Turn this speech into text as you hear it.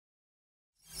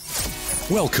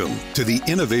Welcome to the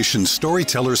Innovation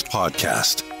Storytellers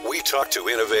podcast. We talk to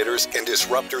innovators and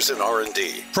disruptors in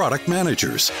R&D, product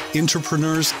managers,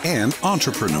 entrepreneurs, and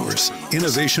entrepreneurs,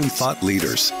 innovation thought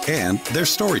leaders, and their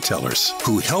storytellers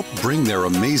who help bring their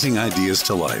amazing ideas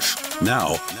to life.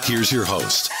 Now, here's your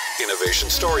host, Innovation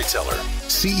Storyteller,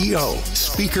 CEO,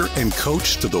 speaker, and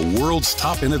coach to the world's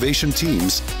top innovation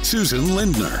teams, Susan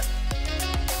Lindner.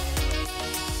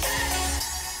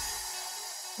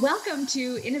 Welcome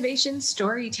to Innovation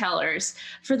Storytellers.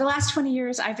 For the last 20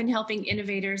 years, I've been helping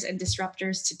innovators and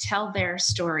disruptors to tell their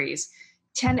stories.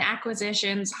 10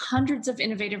 acquisitions, hundreds of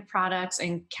innovative products,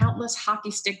 and countless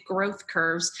hockey stick growth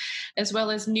curves, as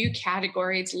well as new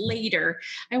categories later.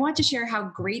 I want to share how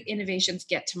great innovations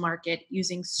get to market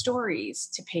using stories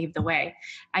to pave the way.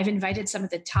 I've invited some of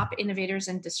the top innovators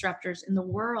and disruptors in the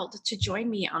world to join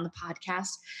me on the podcast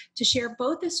to share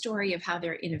both the story of how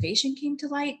their innovation came to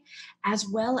light, as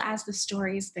well as the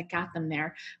stories that got them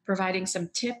there, providing some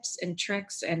tips and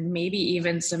tricks and maybe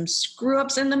even some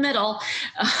screw-ups in the middle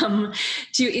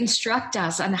to instruct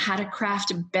us on how to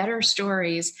craft better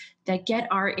stories that get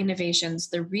our innovations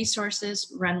the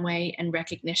resources, runway, and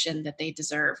recognition that they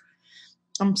deserve.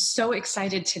 I'm so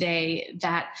excited today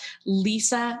that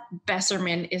Lisa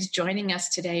Besserman is joining us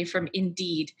today from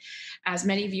Indeed. As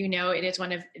many of you know, it is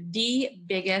one of the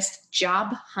biggest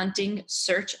job hunting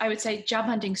search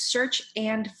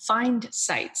and find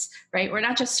sites, right? We're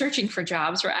not just searching for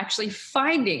jobs, we're actually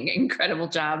finding incredible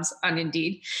jobs on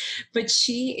Indeed. But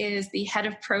she is the head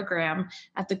of program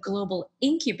at the Global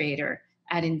Incubator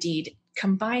at Indeed,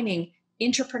 combining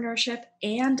entrepreneurship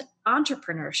and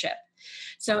entrepreneurship.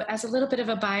 So as a little bit of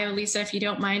a bio, Lisa, if you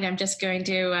don't mind, I'm just going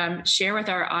to share with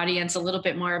our audience a little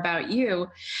bit more about you.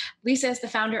 Lisa is the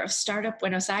founder of Startup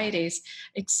Buenos Aires,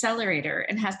 Accelerator,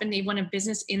 and has been named one of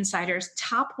Business Insider's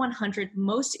top 100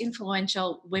 most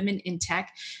influential women in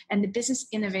tech and the Business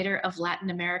Innovator of Latin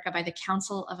America by the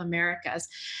Council of Americas.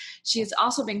 She has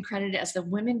also been credited as the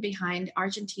woman behind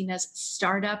Argentina's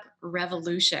startup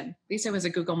revolution. Lisa was a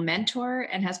Google mentor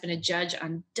and has been a judge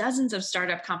on dozens of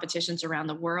startup competitions around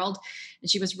the world. And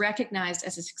she was recognized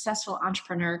as a successful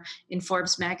entrepreneur in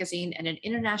Forbes magazine and an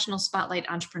international spotlight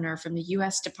entrepreneur from the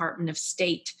U.S. Department of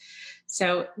State.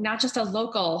 So not just a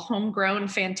local, homegrown,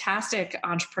 fantastic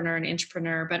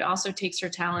entrepreneur, but also takes her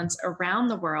talents around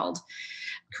the world.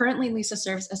 Currently, Lisa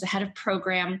serves as the head of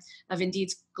program of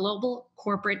Indeed's Global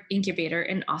Corporate Incubator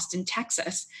in Austin,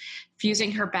 Texas.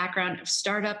 Fusing her background of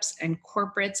startups and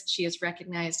corporates, she is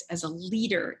recognized as a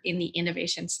leader in the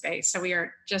innovation space. So we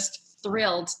are just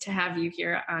thrilled to have you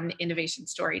here on Innovation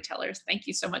Storytellers. Thank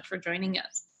you so much for joining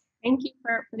us. Thank you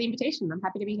for the invitation. I'm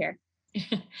happy to be here.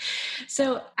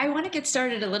 So I want to get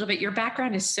started a little bit. Your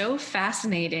background is so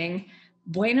fascinating.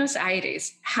 Buenos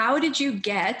Aires. How did you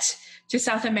get to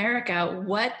South America?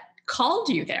 What called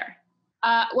you there?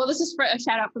 Well, this is for a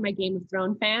shout out for my Game of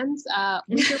Thrones fans.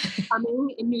 Winter was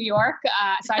coming in New York.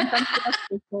 So I'm from New York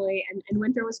originally, and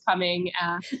winter was coming.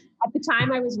 At the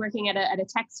time, I was working at a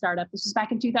tech startup. This was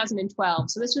back in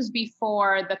 2012. So this was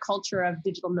before the culture of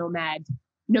digital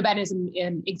nomadism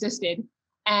existed.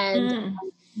 And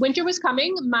winter was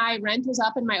coming. My rent was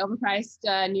up in my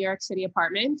overpriced New York City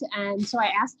apartment. And so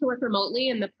I asked to work remotely.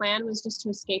 And the plan was just to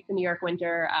escape the New York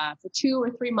winter for 2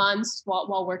 or 3 months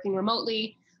while working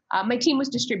remotely. My team was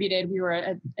distributed. We were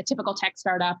a typical tech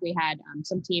startup. We had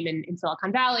some team in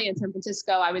Silicon Valley and San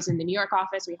Francisco. I was in the New York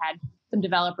office. We had some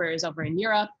developers over in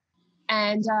Europe.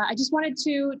 And I just wanted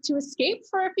to escape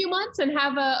for a few months and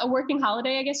have a working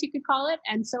holiday, I guess you could call it.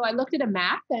 And so I looked at a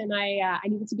map and I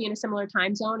needed to be in a similar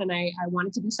time zone and I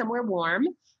wanted to be somewhere warm.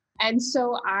 And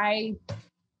so I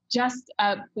just,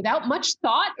 without much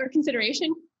thought or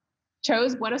consideration,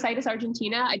 chose Buenos Aires,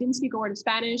 Argentina. I didn't speak a word of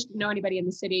Spanish, didn't know anybody in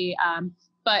the city.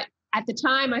 But at the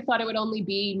time, I thought it would only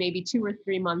be maybe 2 or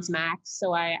 3 months max.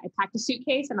 So I packed a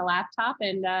suitcase and a laptop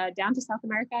and down to South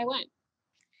America I went.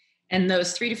 And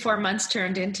those 3 to 4 months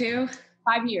turned into?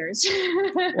 5 years.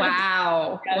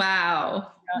 Wow. Yes.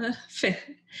 Wow. Yeah.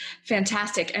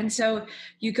 Fantastic. And so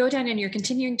you go down and you're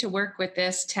continuing to work with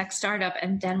this tech startup.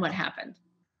 And then what happened?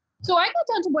 So I got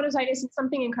down to Buenos Aires and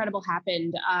something incredible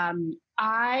happened.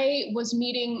 I was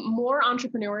meeting more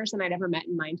entrepreneurs than I'd ever met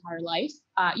in my entire life.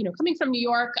 Coming from New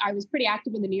York, I was pretty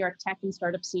active in the New York tech and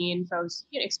startup scene. So I was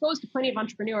exposed to plenty of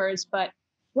entrepreneurs. But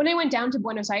when I went down to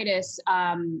Buenos Aires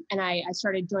and I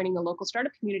started joining the local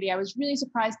startup community, I was really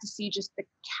surprised to see just the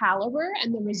caliber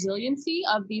and the resiliency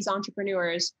of these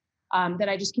entrepreneurs that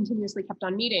I just continuously kept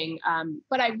on meeting.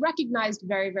 But I recognized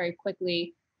very, very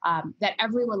quickly that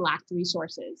everyone lacked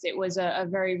resources. It was a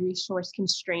very resource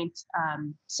constrained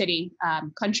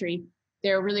country.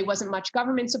 There really wasn't much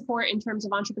government support in terms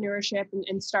of entrepreneurship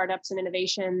and startups and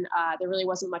innovation. There really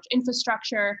wasn't much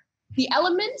infrastructure. The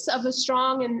elements of a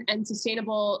strong and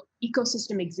sustainable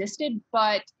ecosystem existed,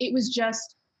 but it was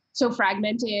just so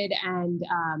fragmented, and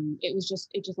it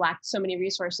just lacked so many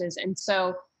resources. And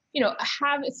so,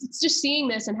 it's just seeing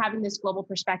this and having this global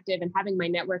perspective and having my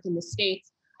network in the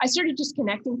States, I started just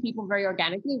connecting people very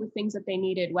organically with things that they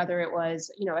needed, whether it was,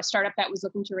 a startup that was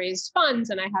looking to raise funds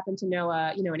and I happened to know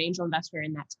an angel investor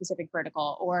in that specific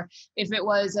vertical, or if it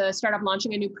was a startup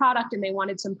launching a new product and they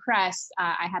wanted some press,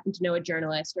 I happened to know a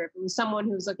journalist, or if it was someone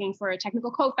who was looking for a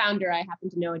technical co-founder, I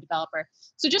happened to know a developer.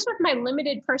 So just with my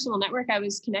limited personal network, I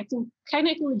was connecting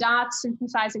the dots,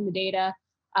 synthesizing the data,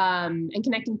 and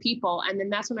connecting people. And then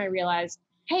that's when I realized,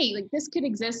 hey, like this could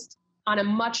exist on a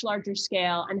much larger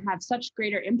scale and have such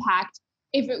greater impact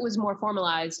if it was more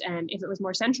formalized and if it was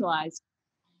more centralized.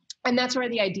 And that's where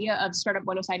the idea of Startup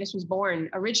Buenos Aires was born.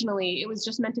 Originally, it was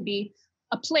just meant to be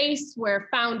a place where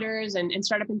founders and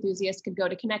startup enthusiasts could go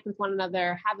to connect with one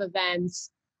another, have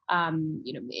events,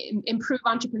 improve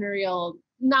entrepreneurial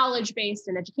knowledge-based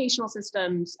and educational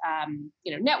systems,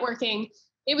 networking.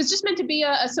 It was just meant to be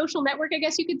a social network, I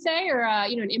guess you could say, or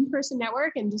an in-person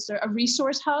network and just a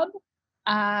resource hub.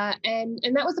 And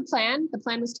that was the plan. The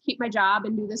plan was to keep my job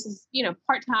and do this as,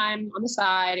 part-time on the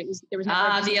side. There was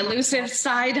the elusive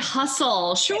side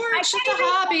hustle. Sure, it's just a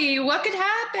hobby. What could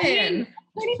happen?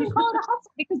 I can't even call it a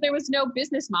hustle because there was no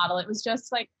business model. It was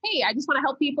just like, hey, I just want to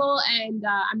help people, and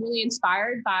I'm really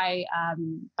inspired by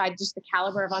just the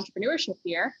caliber of entrepreneurship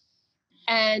here.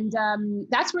 And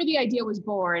that's where the idea was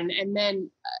born. And then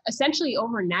essentially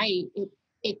overnight,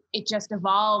 it just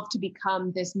evolved to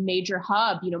become this major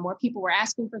hub. More people were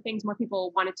asking for things, more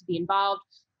people wanted to be involved,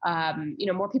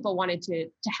 more people wanted to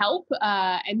help.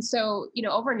 And so,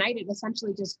 overnight it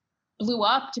essentially just blew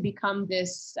up to become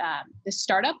this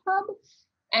startup hub.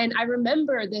 And I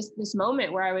remember this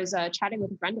moment where I was chatting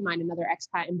with a friend of mine, another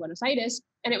expat in Buenos Aires,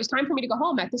 and it was time for me to go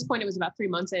home. At this point, it was about 3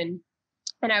 months in,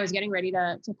 and I was getting ready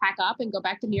to pack up and go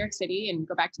back to New York City and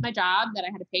go back to my job that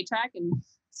I had a paycheck and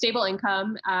stable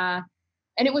income.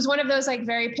 And it was one of those like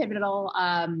very pivotal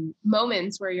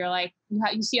moments where you're like,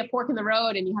 you see a fork in the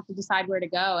road and you have to decide where to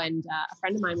go. And a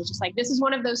friend of mine was just like, this is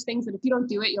one of those things that if you don't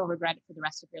do it, you'll regret it for the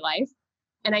rest of your life.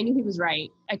 And I knew he was right.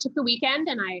 I took the weekend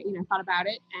and I thought about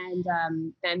it.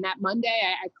 And then that Monday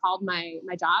I called my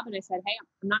job and I said, hey,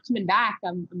 I'm not coming back.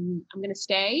 I'm going to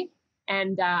stay.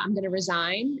 And I'm going to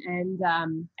resign. And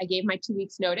I gave my 2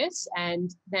 weeks notice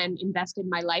and then invested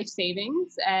my life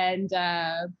savings and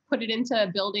put it into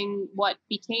building what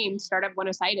became Startup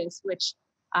Buenos Aires, which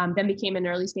then became an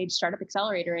early stage startup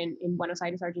accelerator in Buenos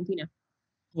Aires, Argentina.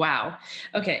 Wow.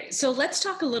 Okay. So let's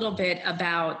talk a little bit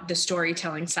about the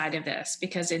storytelling side of this,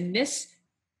 because in this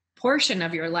portion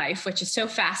of your life, which is so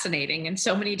fascinating and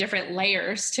so many different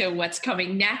layers to what's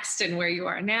coming next and where you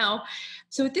are now.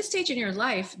 So at this stage in your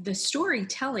life, the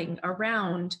storytelling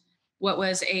around what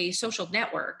was a social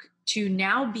network to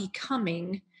now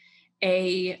becoming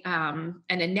and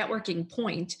a networking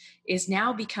point is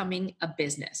now becoming a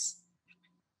business.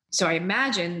 So I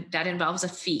imagine that involves a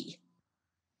fee.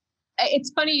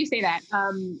 It's funny you say that.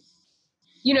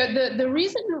 The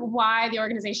reason why the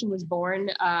organization was born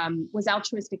was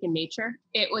altruistic in nature.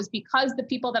 It was because the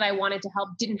people that I wanted to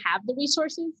help didn't have the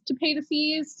resources to pay the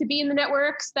fees to be in the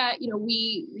networks that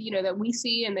we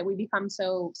see and that we become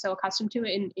so accustomed to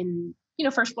in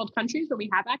first world countries where we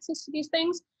have access to these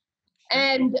things.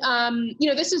 And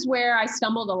this is where I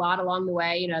stumbled a lot along the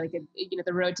way.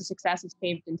 The road to success is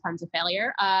paved in tons of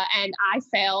failure, and I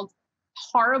failed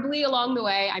horribly along the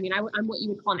way. I mean, I'm what you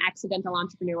would call an accidental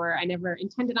entrepreneur. I never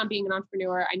intended on being an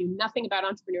entrepreneur. I knew nothing about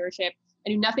entrepreneurship. I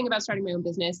knew nothing about starting my own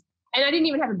business. And I didn't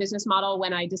even have a business model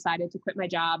when I decided to quit my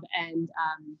job and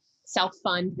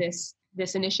self-fund this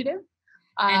initiative.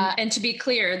 And to be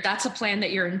clear, that's a plan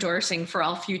that you're endorsing for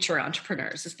all future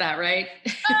entrepreneurs. Is that right?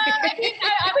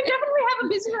 I would definitely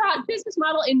have a business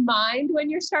model in mind when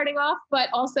you're starting off, but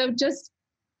also just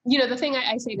the thing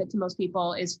I say that to most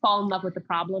people is fall in love with the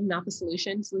problem, not the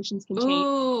solution. Solutions can change.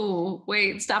 Ooh,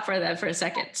 wait, stop for that for a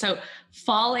second. So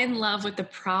fall in love with the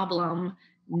problem,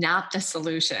 not the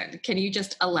solution. Can you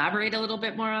just elaborate a little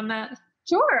bit more on that?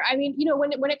 Sure. I mean,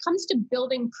 when it comes to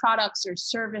building products or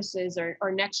services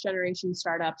or next generation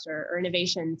startups or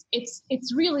innovations, it's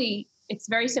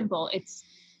very simple. It's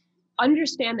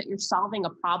understand that you're solving a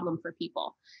problem for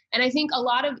people. And I think a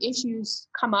lot of issues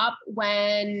come up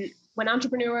when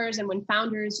entrepreneurs and when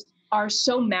founders are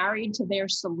so married to their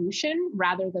solution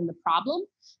rather than the problem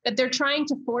that they're trying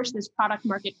to force this product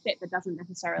market fit that doesn't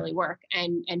necessarily work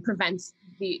and prevents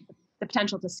the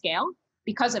potential to scale.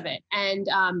 because of it. And,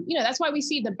 that's why we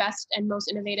see the best and most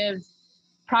innovative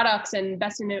products and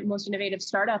best and most innovative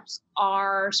startups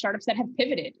are startups that have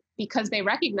pivoted because they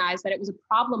recognize that it was a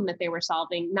problem that they were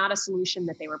solving, not a solution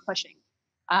that they were pushing.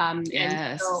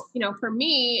 And so, for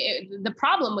me, the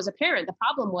problem was apparent. The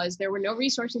problem was there were no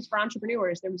resources for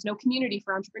entrepreneurs. There was no community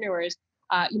for entrepreneurs.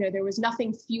 There was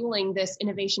nothing fueling this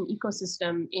innovation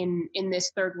ecosystem in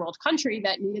this third world country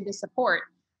that needed the support.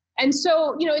 And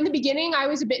so, in the beginning, I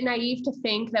was a bit naive to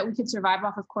think that we could survive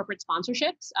off of corporate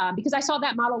sponsorships because I saw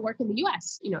that model work in the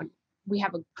US. We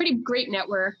have a pretty great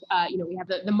network. We have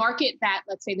the market that,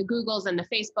 let's say, the Googles and the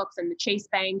Facebooks and the Chase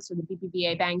banks or the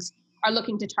BBVA banks are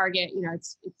looking to target.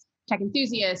 It's tech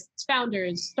enthusiasts,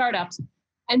 founders, startups.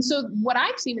 And so what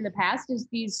I've seen in the past is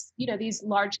these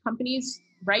large companies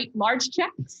write large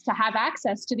checks to have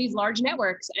access to these large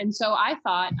networks. And so I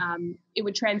thought it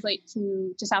would translate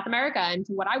to South America and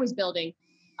to what I was building.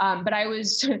 But I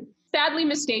was sadly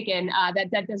mistaken.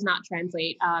 That does not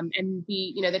translate. And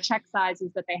the check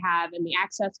sizes that they have and the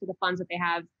access to the funds that they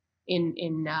have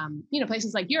in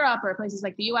places like Europe or places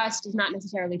like the US does not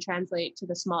necessarily translate to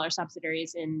the smaller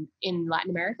subsidiaries in Latin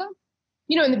America.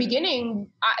 In the beginning,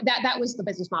 that was the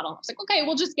business model. I was like, okay,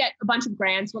 we'll just get a bunch of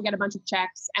grants, we'll get a bunch of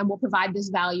checks, and we'll provide this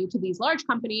value to these large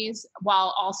companies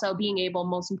while also being able,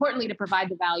 most importantly, to provide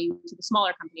the value to the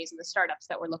smaller companies and the startups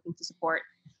that we're looking to support.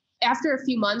 After a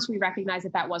few months, we recognized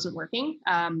that wasn't working.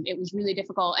 It was really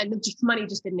difficult, and the money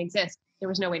just didn't exist. There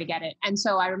was no way to get it. And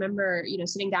so I remember,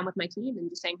 sitting down with my team and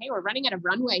just saying, hey, we're running out of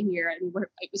runway here. And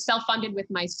it was self-funded with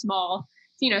my small,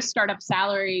 startup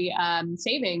salary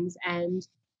savings. And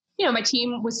my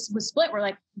team was split. We're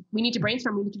like, we need to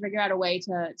brainstorm. We need to figure out a way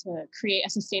to create a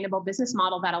sustainable business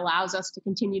model that allows us to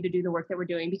continue to do the work that we're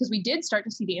doing, because we did start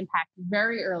to see the impact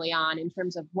very early on in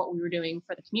terms of what we were doing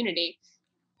for the community.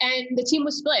 And the team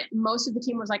was split. Most of the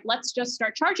team was like, let's just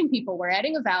start charging people. We're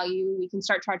adding a value. We can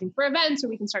start charging for events, or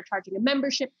we can start charging a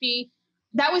membership fee.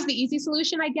 That was the easy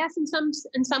solution, I guess, in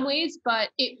some ways, but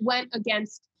it went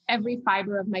against every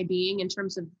fiber of my being in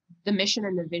terms of the mission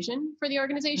and the vision for the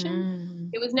organization.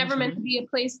 It was never meant to be a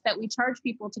place that we charge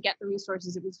people to get the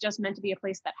resources. It was just meant to be a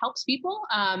place that helps people.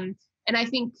 And I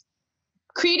think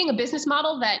creating a business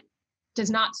model that does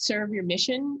not serve your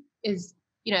mission is,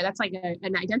 that's like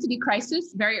an identity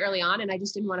crisis very early on. And I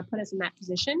just didn't want to put us in that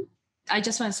position. I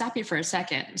just want to stop you for a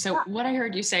second. So what I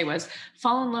heard you say was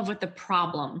fall in love with the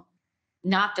problem,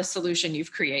 not the solution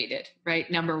you've created, right?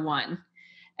 Number one.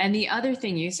 And the other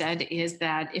thing you said is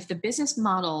that if the business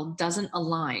model doesn't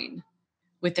align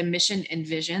with the mission and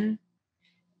vision,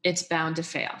 it's bound to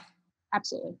fail.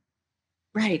 Absolutely.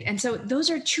 Right. And so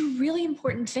those are two really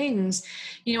important things,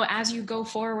 as you go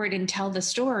forward and tell the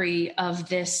story of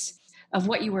this, of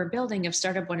what you were building, of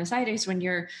Startup Buenos Aires, when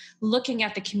you're looking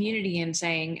at the community and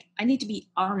saying, I need to be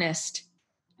honest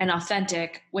and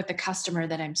authentic with the customer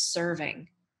that I'm serving,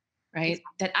 right? Exactly.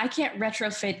 That I can't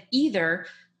retrofit either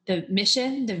the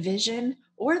mission, the vision,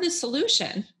 or the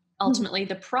solution, ultimately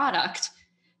the product,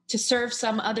 to serve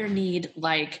some other need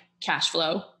like cash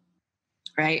flow,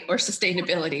 right? Or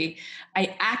sustainability.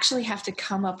 I actually have to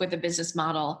come up with a business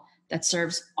model that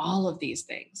serves all of these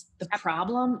things, the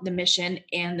problem, the mission,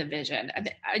 and the vision.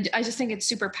 I just think it's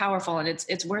super powerful, and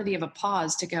it's worthy of a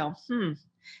pause to go,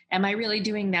 am I really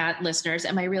doing that, listeners?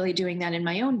 Am I really doing that in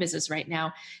my own business right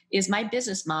now? Is my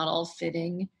business model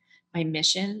fitting my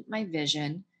mission, my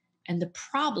vision, and the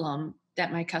problem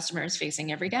that my customer is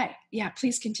facing every day? Yeah,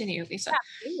 please continue, Lisa.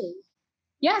 Absolutely.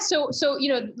 Yeah. So,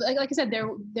 like I said,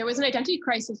 there was an identity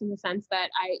crisis in the sense that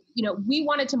we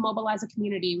wanted to mobilize a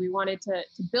community. We wanted to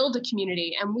build a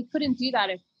community, and we couldn't do that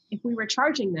if we were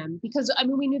charging them, because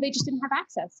we knew they just didn't have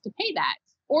access to pay that,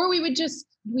 or we would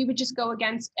just go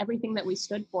against everything that we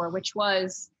stood for, which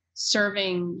was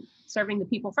serving the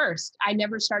people first. I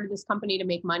never started this company to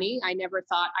make money. I never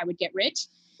thought I would get rich.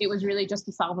 It was really just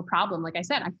to solve a problem. Like I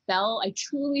said, I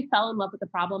truly fell in love with the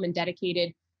problem and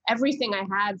dedicated everything I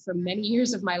had for many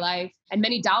years of my life and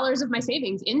many dollars of my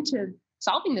savings into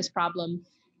solving this problem.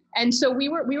 And so we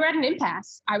were at an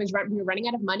impasse. We were running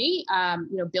out of money.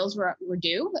 Bills were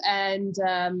due, and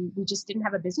we just didn't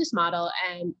have a business model.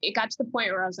 And it got to the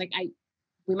point where I was like,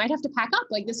 we might have to pack up.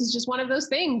 Like, this is just one of those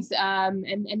things.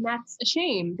 And that's a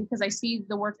shame, because I see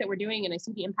the work that we're doing and I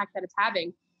see the impact that it's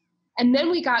having. And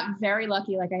then we got very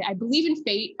lucky. Like, I believe in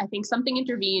fate. I think something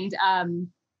intervened.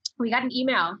 We got an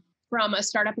email from a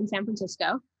startup in San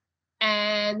Francisco.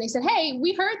 And they said, hey,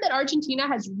 we heard that Argentina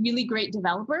has really great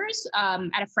developers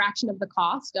at a fraction of the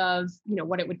cost of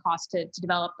what it would cost to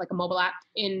develop like a mobile app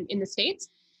in the States.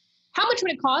 How much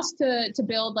would it cost to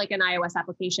build like an iOS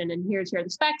application? And here are the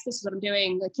specs. This is what I'm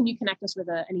doing. Like, can you connect us with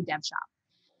any dev shop?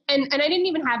 And I didn't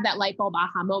even have that light bulb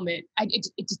aha moment. It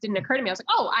just didn't occur to me. I was like,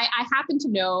 oh, I happen to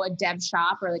know a dev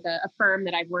shop or like a firm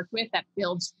that I've worked with that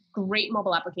builds great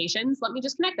mobile applications. Let me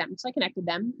just connect them. So I connected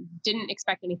them, didn't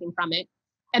expect anything from it.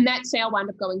 And that sale wound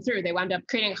up going through. They wound up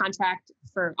creating a contract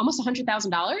for almost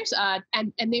 $100,000.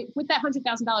 And they, with that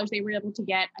 $100,000, they were able to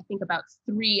get, I think, about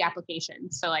 3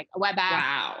 applications. So like a web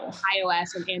app,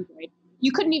 iOS, and Android.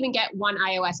 You couldn't even get one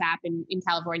iOS app in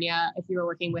California if you were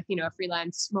working with, a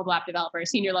freelance mobile app developer,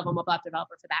 senior level mobile app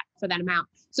developer for that amount.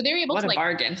 So they were able to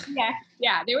bargain.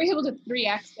 Yeah. They were able to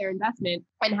 3x their investment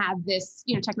and have this,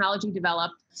 technology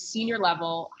developed, senior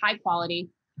level, high quality,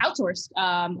 outsourced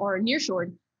or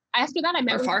nearshored. After that, I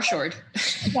met with farshored.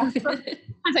 Yeah,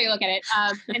 that's how you look at it.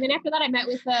 And then after that, I met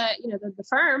with the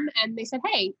firm, and they said,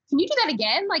 "Hey, can you do that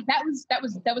again? Like that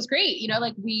was great.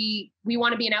 We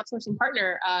want to be an outsourcing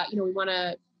partner. We want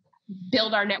to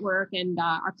build our network and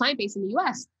our client base in the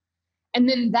U.S." And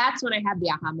then that's when I had the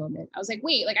aha moment. I was like,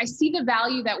 wait, I see the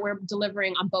value that we're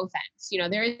delivering on both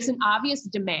ends. There is an obvious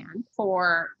demand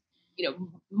for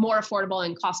more affordable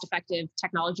and cost-effective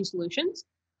technology solutions.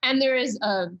 And there is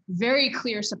a very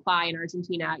clear supply in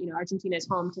Argentina. Argentina is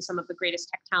home to some of the greatest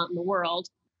tech talent in the world.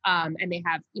 And they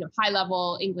have, high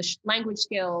level English language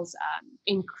skills,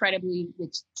 incredibly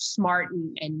smart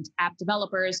and app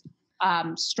developers,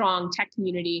 strong tech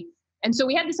community. And so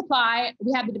we had the supply,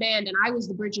 we had the demand, and I was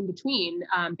the bridge in between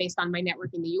based on my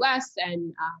network in the US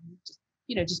and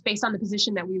just based on the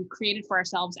position that we created for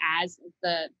ourselves as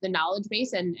the knowledge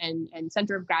base and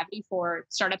center of gravity for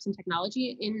startups and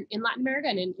technology in Latin America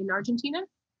and in Argentina.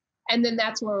 And then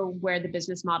that's where the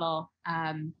business model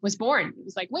was born. It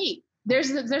was like, wait,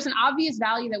 there's an obvious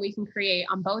value that we can create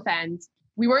on both ends.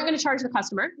 We weren't going to charge the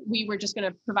customer. We were just going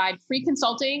to provide free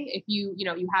consulting. If you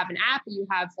have an app, you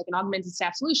have like an augmented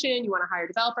staff solution, you want to hire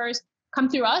developers, come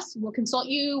through us, we'll consult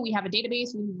you. We have a database.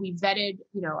 We vetted,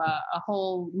 a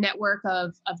whole network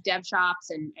of dev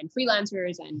shops and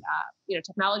freelancers and,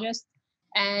 technologists,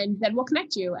 and then we'll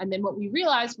connect you. And then what we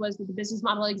realized was that the business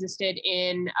model existed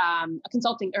in a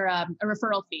consulting or a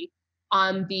referral fee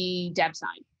on the dev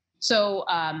side. So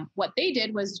what they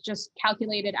did was just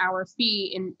calculated our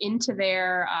fee into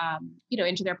their,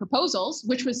 into their proposals,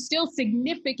 which was still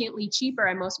significantly cheaper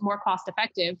and more cost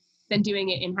effective than doing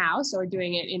it in-house or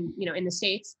doing it in the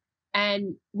States.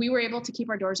 And we were able to keep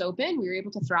our doors open. We were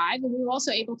able to thrive. And we were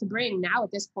also able to bring, now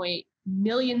at this point,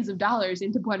 millions of dollars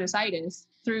into Buenos Aires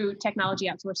through technology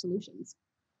outsource solutions.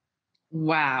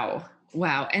 Wow.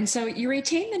 And so you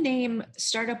retain the name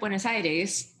Startup Buenos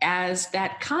Aires as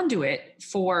that conduit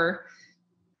for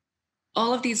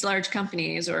all of these large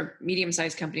companies or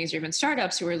medium-sized companies or even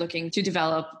startups who are looking to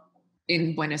develop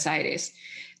in Buenos Aires.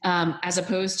 As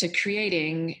opposed to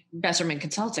creating Besserman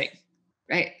Consulting,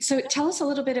 right? So tell us a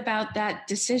little bit about that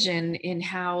decision in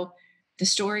how the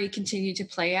story continued to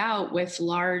play out with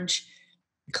large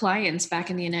clients back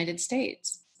in the United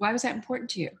States. Why was that important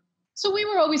to you? So we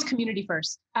were always community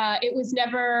first. I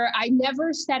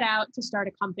never set out to start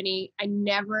a company. I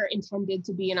never intended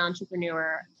to be an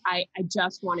entrepreneur. I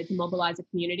just wanted to mobilize a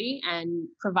community and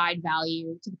provide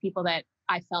value to the people that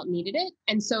I felt needed it.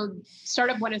 And so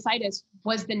Startup Buenos Aires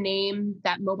was the name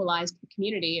that mobilized the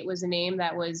community. It was a name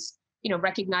that was,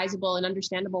 recognizable and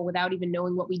understandable without even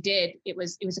knowing what we did. It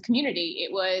was a community.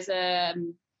 It was a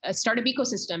startup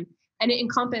ecosystem, and it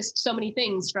encompassed so many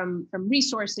things from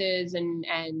resources and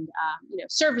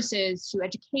services to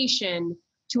education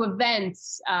to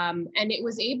events. And it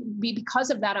was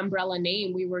because of that umbrella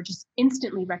name, we were just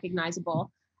instantly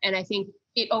recognizable. And I think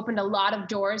it opened a lot of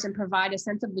doors and provide a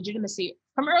sense of legitimacy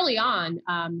from early on.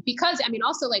 Because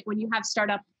also like when you have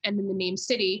startup and then the name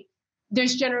city,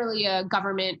 there's generally a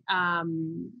government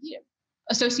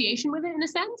association with it in a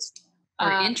sense.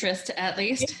 Or interest, at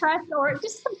least. Interest or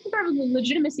just some sort of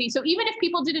legitimacy. So even if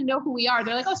people didn't know who we are,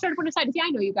 they're like, oh, Startup Buenos Aires. Yeah, I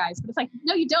know you guys. But it's like,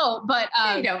 no, you don't. But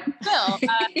you don't. Still,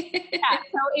 yeah.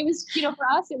 So it was, for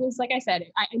us, it was like I said,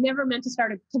 I never meant to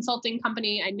start a consulting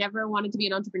company. I never wanted to be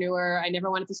an entrepreneur. I never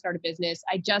wanted to start a business.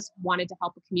 I just wanted to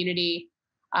help a community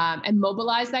and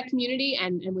mobilize that community,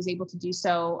 and was able to do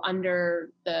so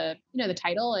under the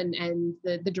title and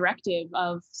the directive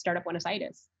of Startup Buenos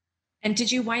Aires. And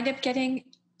did you wind up getting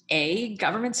A,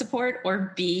 government support,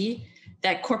 or B,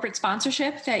 that corporate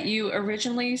sponsorship that you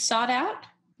originally sought out?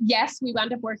 Yes, we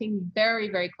wound up working very,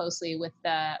 very closely with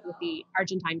the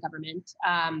Argentine government.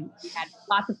 We had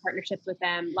lots of partnerships with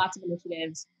them, lots of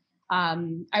initiatives.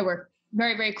 I worked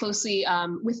very, very closely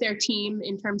with their team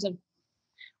in terms of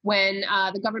when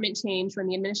the government changed, when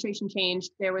the administration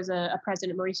changed. There was a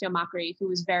president, Mauricio Macri, who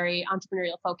was very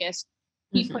entrepreneurial focused.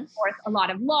 He put forth a lot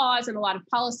of laws and a lot of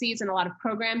policies and a lot of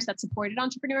programs that supported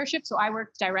entrepreneurship. So I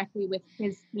worked directly with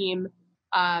his team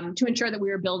to ensure that we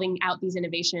were building out these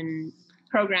innovation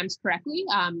programs correctly.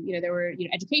 There were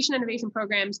education innovation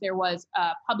programs. There was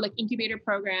a public incubator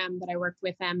program that I worked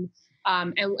with them.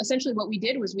 And essentially what we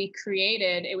did was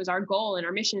it was our goal and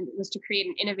our mission was to create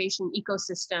an innovation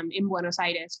ecosystem in Buenos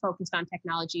Aires focused on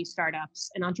technology,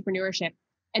 startups, and entrepreneurship,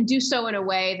 and do so in a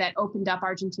way that opened up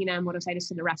Argentina and Buenos Aires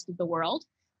to the rest of the world.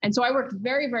 And so I worked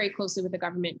very, very closely with the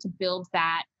government to build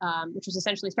that, which was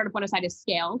essentially Startup Buenos Aires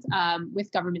scaled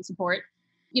with government support.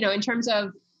 In terms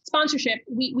of sponsorship,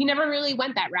 we never really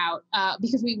went that route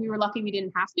because we were lucky we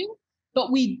didn't have to. But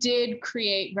we did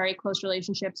create very close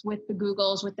relationships with the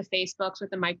Googles, with the Facebooks, with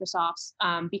the Microsofts,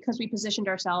 because we positioned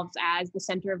ourselves as the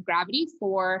center of gravity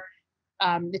for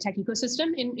the tech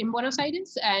ecosystem in Buenos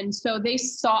Aires. And so they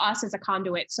saw us as a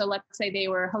conduit. So let's say they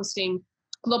were hosting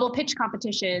global pitch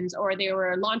competitions, or they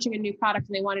were launching a new product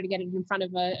and they wanted to get it in front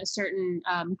of a certain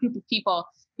group of people.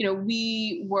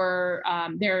 We were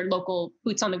their local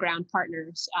boots on the ground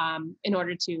partners in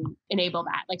order to enable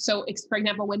that. For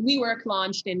example, when WeWork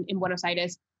launched in Buenos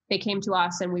Aires, they came to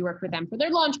us and we worked with them for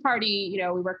their launch party.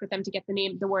 We worked with them to get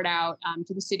the word out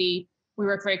to the city. We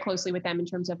worked very closely with them in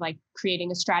terms of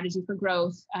creating a strategy for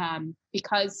growth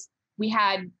because we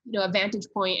had a vantage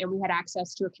point and we had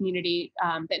access to a community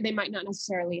that they might not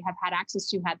necessarily have had access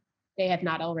to had they have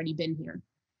not already been here.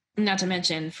 Not to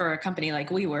mention, for a company like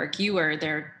WeWork, you were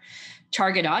their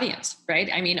target audience, right?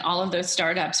 I mean, all of those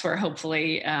startups were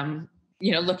hopefully,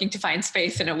 looking to find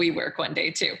space in a WeWork one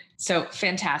day too. So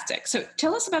fantastic. So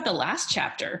tell us about the last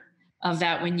chapter of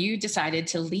that when you decided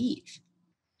to leave.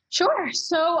 Sure.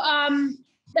 So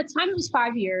at the time it was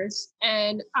 5 years,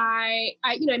 and I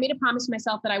made a promise to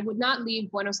myself that I would not leave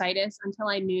Buenos Aires until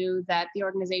I knew that the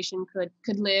organization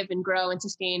could live and grow and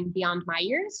sustain beyond my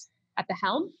years at the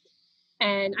helm.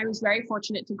 And I was very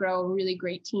fortunate to grow a really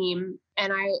great team.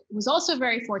 And I was also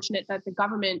very fortunate that the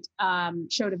government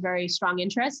showed a very strong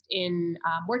interest in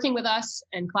working with us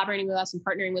and collaborating with us and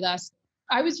partnering with us.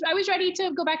 I was ready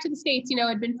to go back to the States. It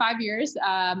had been 5 years.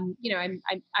 I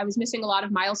was missing a lot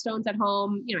of milestones at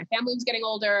home. My family was getting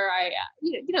older.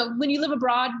 When you live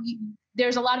abroad,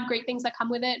 there's a lot of great things that come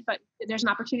with it, but there's an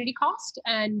opportunity cost.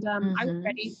 And I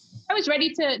was ready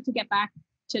to get back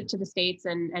to the States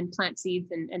and plant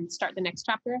seeds and start the next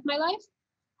chapter of my life.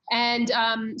 And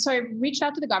so I reached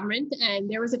out to the government, and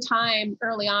there was a time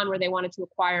early on where they wanted to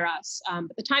acquire us,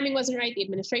 but the timing wasn't right, the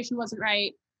administration wasn't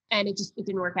right, and it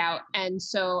didn't work out. And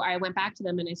so I went back to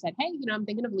them and I said, hey, I'm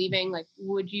thinking of leaving.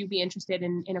 Would you be interested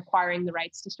in acquiring the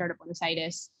rights to Startup Buenos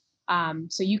Aires?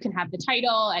 So you can have the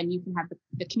title and you can have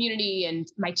the community, and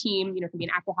my team, can be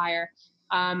an acqui-hire.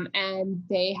 And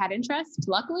they had interest,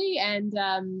 luckily, and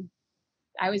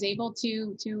I was able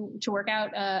to work out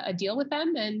a deal with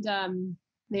them, and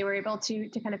they were able to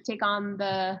kind of take on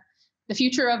the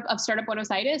future of Startup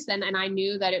Buenos Aires. And I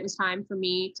knew that it was time for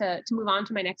me to move on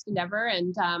to my next endeavor.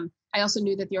 And I also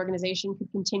knew that the organization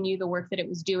could continue the work that it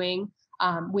was doing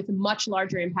with much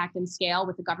larger impact and scale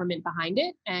with the government behind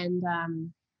it. And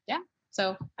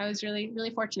so I was really, really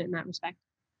fortunate in that respect.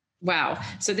 Wow.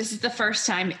 So this is the first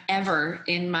time ever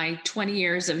in my 20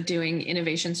 years of doing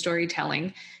innovation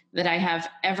storytelling that I have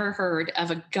ever heard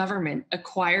of a government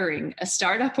acquiring a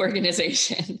startup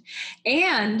organization,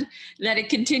 and that it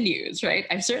continues, right?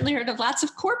 I've certainly heard of lots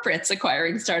of corporates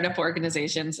acquiring startup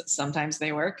organizations. Sometimes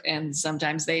they work and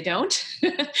sometimes they don't,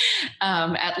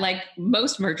 at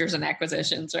most mergers and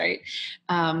acquisitions, right?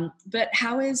 But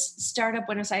how is Startup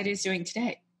Buenos Aires doing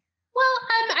today? Well,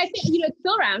 I think, it's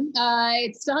still around.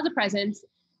 It still has a presence.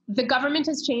 The government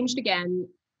has changed again.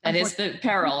 That is the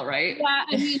peril, right? Yeah,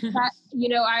 I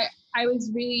mean, I was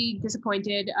really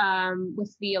disappointed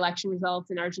with the election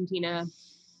results in Argentina.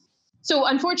 So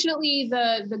unfortunately,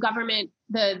 the government,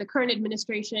 the current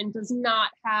administration does not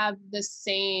have the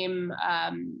same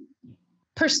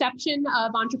perception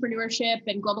of entrepreneurship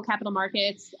and global capital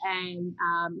markets and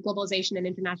globalization and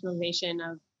internationalization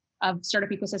of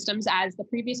startup ecosystems as the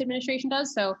previous administration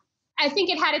does. So I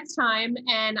think it had its time,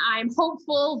 and I'm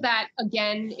hopeful that,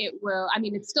 again, it will. I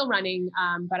mean, it's still running,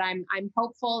 but I'm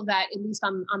hopeful that at least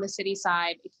on the city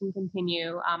side, it can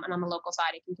continue, and on the local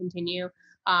side, it can continue.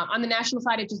 On the national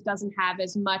side, it just doesn't have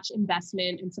as much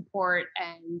investment and support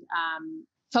and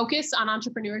focus on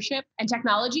entrepreneurship and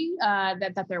technology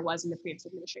that there was in the previous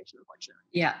administration, unfortunately.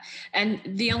 Yeah. And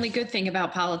the only good thing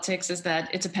about politics is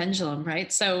that it's a pendulum,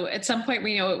 right? So at some point,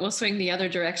 we know it will swing the other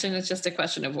direction. It's just a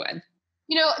question of when.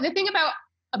 The thing about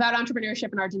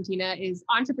entrepreneurship in Argentina is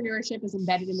entrepreneurship is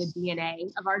embedded in the DNA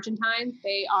of Argentines.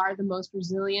 They are the most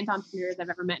resilient entrepreneurs I've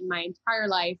ever met in my entire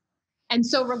life. And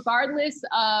so regardless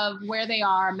of where they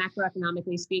are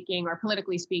macroeconomically speaking or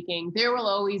politically speaking, there will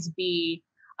always be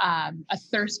a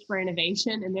thirst for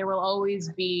innovation, and there will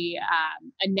always be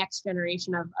a next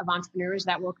generation of entrepreneurs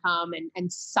that will come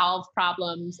and solve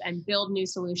problems and build new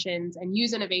solutions and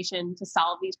use innovation to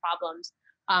solve these problems.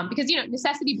 Because,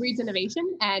 necessity breeds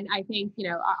innovation. And I think,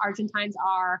 Argentines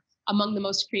are among the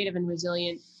most creative and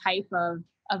resilient type of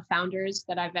founders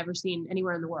that I've ever seen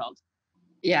anywhere in the world.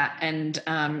 Yeah.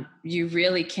 And you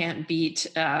really can't beat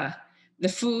the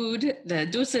food, the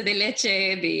dulce de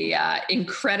leche, the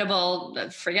incredible,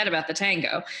 forget about the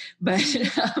tango, but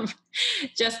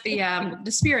just the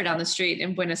spirit on the street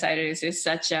in Buenos Aires is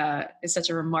such a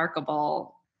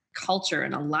remarkable culture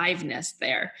and aliveness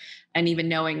there. And even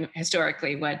knowing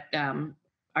historically what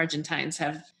Argentines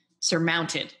have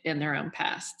surmounted in their own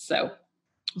past. So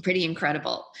pretty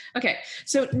incredible. Okay.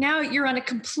 So now you're on a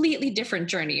completely different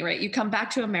journey, right? You come back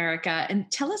to America, and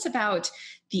tell us about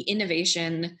the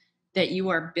innovation that you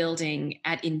are building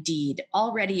at Indeed,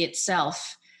 already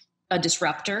itself a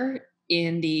disruptor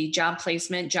in the job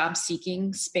placement, job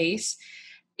seeking space.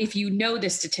 If you know the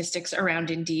statistics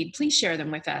around Indeed, please share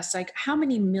them with us. Like, how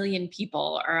many million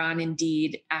people are on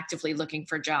Indeed actively looking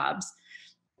for jobs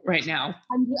right now?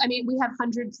 I mean, we have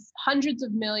hundreds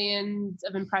of millions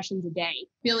of impressions a day.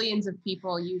 Billions of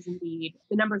people use Indeed.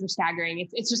 The numbers are staggering.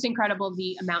 It's just incredible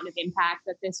the amount of impact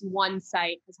that this one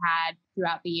site has had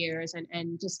throughout the years,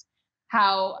 and just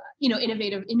how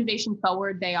innovation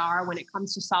forward they are when it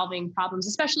comes to solving problems,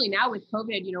 especially now with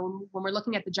COVID. When we're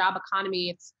looking at the job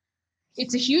economy,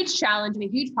 it's a huge challenge and a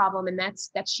huge problem, and that's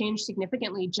changed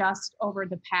significantly just over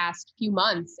the past few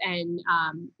months. And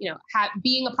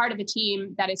being a part of a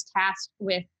team that is tasked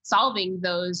with solving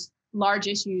those large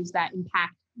issues that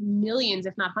impact millions,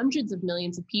 if not hundreds of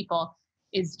millions of people,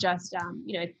 is just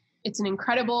it's an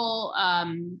incredible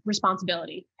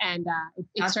responsibility. And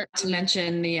it's not to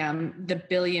mention the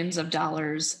billions of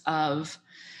dollars of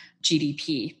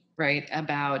GDP, right?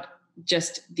 About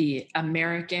just the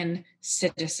American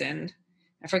citizen.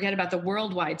 I forget about the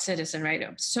worldwide citizen, right?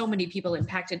 So many people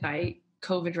impacted by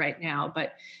COVID right now,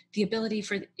 but the ability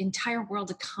for entire world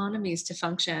economies to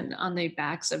function on the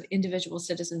backs of individual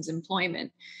citizens'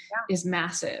 employment is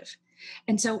massive.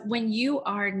 And so when you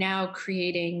are now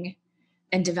creating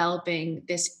and developing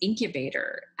this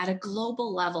incubator at a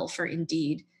global level for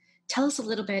Indeed, tell us a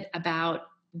little bit about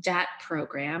that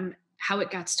program, how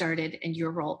it got started, and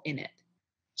your role in it.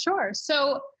 Sure.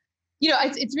 So,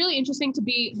 it's really interesting to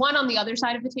be on the other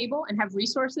side of the table and have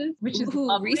resources, which is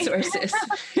lovely. Resources.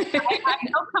 I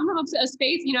don't come from a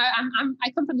space,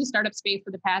 I come from the startup space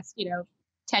for the past,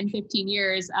 10, 15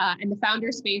 years, and the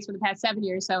founder space for the past 7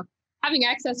 years. So having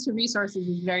access to resources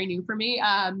is very new for me.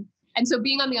 And so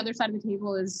being on the other side of the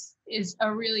table is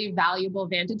a really valuable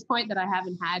vantage point that I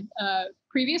haven't had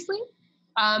previously.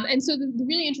 And so the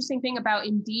really interesting thing about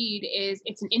Indeed is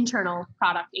it's an internal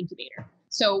product incubator.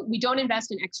 So we don't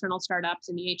invest in external startups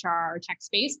in the HR or tech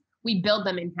space. We build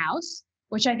them in-house,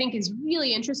 which I think is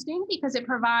really interesting because it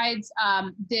provides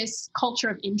this culture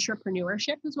of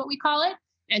intrapreneurship is what we call it.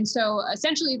 And so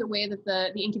essentially the way that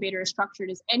the incubator is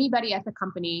structured is anybody at the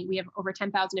company, we have over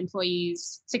 10,000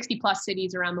 employees, 60 plus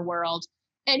cities around the world.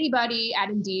 Anybody at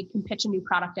Indeed can pitch a new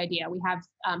product idea. We have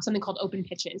something called open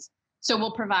pitches. So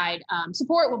we'll provide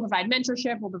support, we'll provide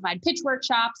mentorship, we'll provide pitch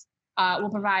workshops, we'll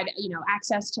provide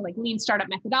access to like lean startup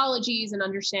methodologies and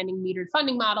understanding metered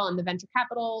funding model and the venture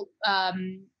capital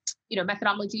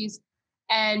methodologies.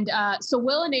 And so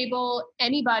we'll enable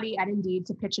anybody at Indeed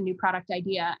to pitch a new product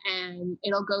idea, and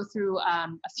it'll go through a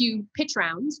few pitch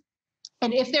rounds.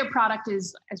 And if their product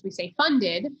is, as we say,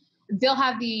 funded, they'll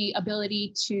have the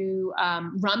ability to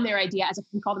run their idea as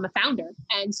we call them a founder.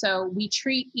 And so we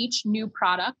treat each new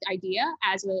product idea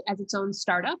as its own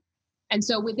startup. And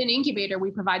so within Incubator,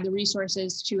 we provide the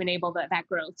resources to enable that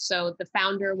growth. So the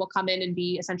founder will come in and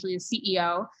be essentially a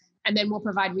CEO. And then we'll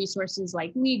provide resources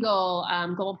like legal,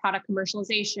 global product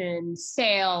commercialization,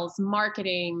 sales,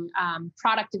 marketing,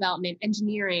 product development,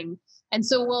 engineering. And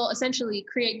so we'll essentially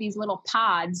create these little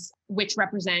pods, which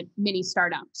represent mini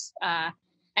startups.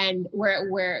 And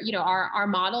where our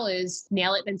model is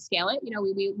nail it, then scale it.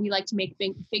 We like to make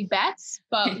big bets,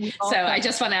 but so I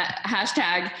just want to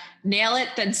hashtag nail it,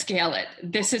 then scale it.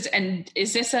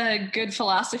 Is this a good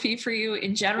philosophy for you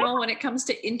in general when it comes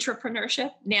to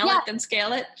intrapreneurship? Nail it, then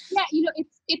scale it. Yeah,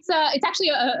 it's actually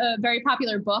a very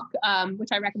popular book, which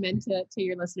I recommend to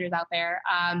your listeners out there.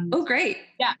 Oh, great!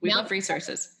 Yeah, we love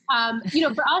resources. For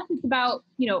us, it's about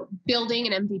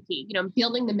building an MVP.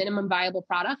 Building the minimum viable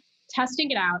product,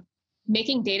 testing it out,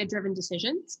 making data-driven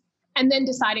decisions, and then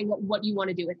deciding what you want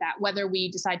to do with that, whether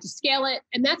we decide to scale it.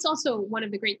 And that's also one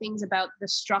of the great things about the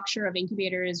structure of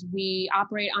incubators. We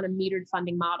operate on a metered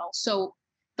funding model. So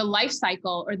the life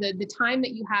cycle, or the time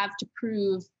that you have to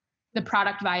prove the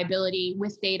product viability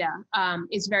with data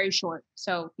is very short.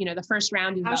 So, the first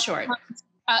round is how short?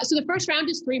 So the first round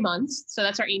is 3 months. So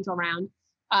that's our angel round.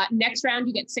 Next round,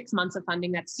 you get 6 months of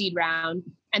funding. That's seed round.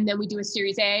 And then we do a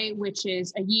Series A, which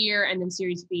is a year, and then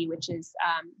Series B, which is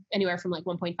anywhere from like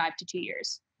 1.5 to 2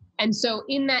 years. And so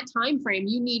in that time frame,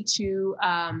 you need to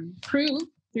prove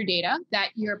through data that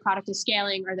your product is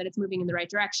scaling or that it's moving in the right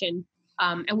direction.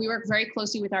 And we work very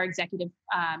closely with our executive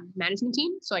management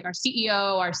team. So like our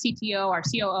CEO, our CTO, our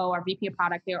COO, our VP of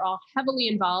product, they're all heavily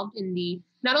involved in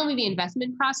not only the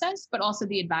investment process, but also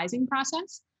the advising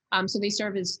process. So they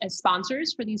serve as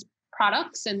sponsors for these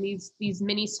products and these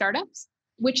mini startups,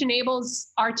 which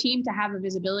enables our team to have a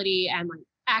visibility and like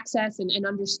access and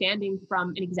understanding from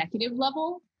an executive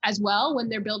level as well when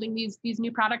they're building these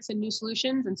new products and new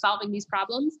solutions and solving these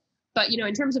problems. But,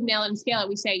 in terms of nail it and scale it,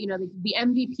 we say, the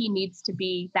MVP needs to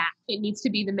be that. It needs to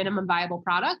be the minimum viable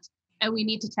product. And we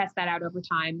need to test that out over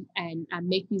time and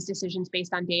make these decisions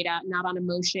based on data, not on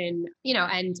emotion,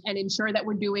 and ensure that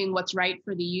we're doing what's right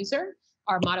for the user.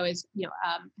 Our motto is,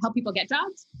 help people get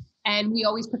jobs. And we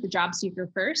always put the job seeker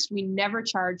first. We never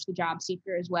charge the job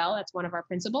seeker as well. That's one of our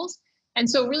principles. And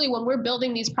so really when we're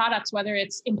building these products, whether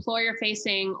it's employer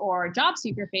facing or job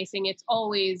seeker facing, it's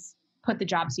always put the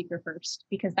job seeker first,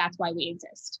 because that's why we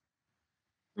exist.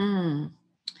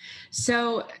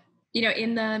 So,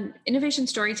 in the innovation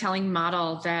storytelling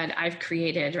model that I've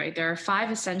created, right, there are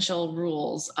 5 essential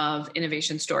rules of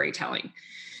innovation storytelling.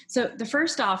 So the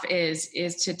first off is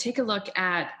to take a look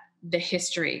at the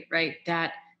history, right,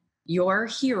 that your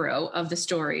hero of the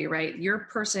story, right, your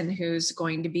person who's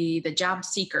going to be the job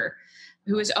seeker,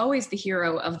 who is always the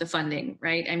hero of the funding,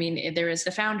 right? I mean, there is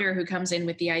the founder who comes in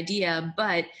with the idea,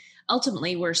 but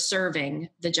ultimately we're serving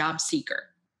the job seeker,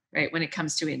 right, when it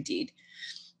comes to Indeed.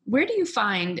 Where do you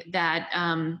find that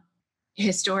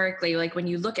historically, like when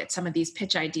you look at some of these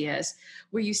pitch ideas,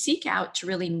 where you seek out to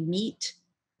really meet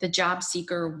the job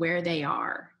seeker where they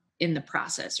are in the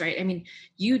process, right? I mean,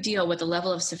 you deal with a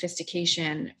level of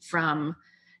sophistication from,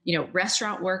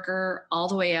 restaurant worker all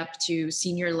the way up to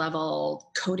senior level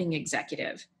coding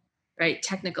executive, right?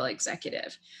 Technical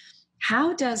executive.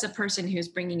 How does a person who's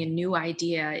bringing a new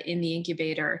idea in the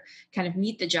incubator kind of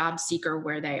meet the job seeker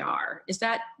where they are? Is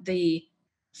that the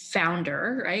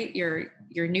founder, right? Your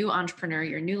new entrepreneur,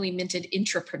 your newly minted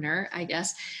intrapreneur, I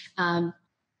guess.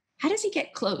 How does he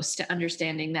get close to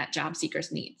understanding that job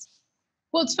seeker's needs?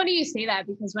 Well, it's funny you say that,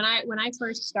 because when I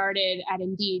first started at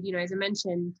Indeed, as I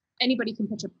mentioned, anybody can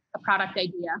pitch a product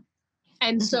idea.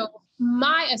 And so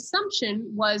my assumption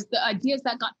was the ideas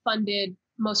that got funded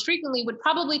most frequently would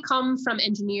probably come from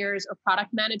engineers or product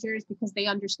managers, because they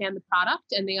understand the product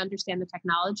and they understand the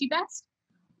technology best.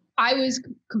 I was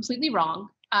completely wrong.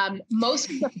 Most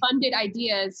of the funded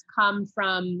ideas come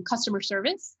from customer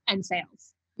service and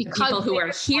sales. Because people who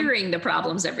are hearing the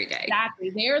problems every day.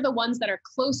 Exactly. They're the ones that are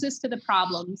closest to the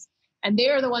problems, and they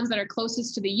are the ones that are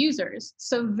closest to the users.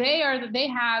 So they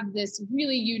have this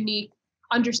really unique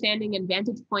understanding and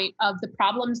vantage point of the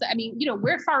problems that,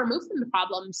 we're far removed from the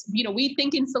problems. We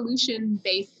think in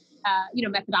solution-based,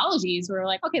 methodologies. We're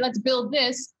like, okay, let's build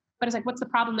this. But it's like, what's the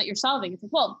problem that you're solving? It's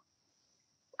like, well,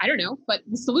 I don't know, but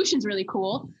the solution's really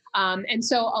cool. And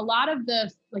so a lot of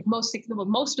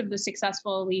most of the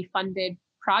successfully funded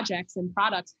projects and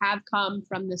products have come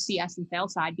from the CS and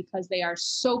sales side, because they are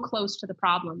so close to the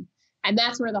problem. And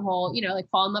that's where the whole,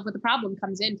 fall in love with the problem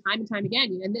comes in time and time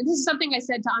again. And this is something I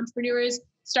said to entrepreneurs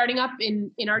starting up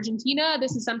in Argentina.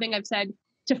 This is something I've said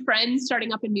to friends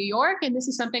starting up in New York. And this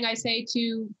is something I say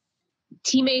to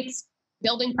teammates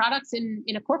building products in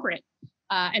a corporate.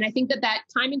 And I think that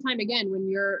time and time again, when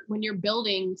you're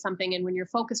building something and when you're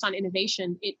focused on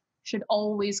innovation, it should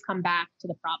always come back to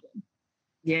the problem.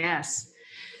 Yes.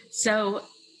 So,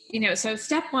 so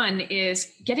step 1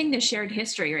 is getting the shared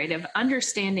history, right, of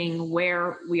understanding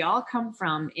where we all come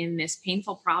from in this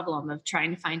painful problem of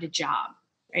trying to find a job,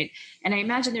 right? And I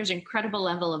imagine there's an incredible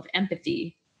level of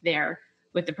empathy there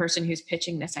with the person who's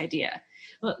pitching this idea.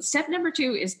 Well, step number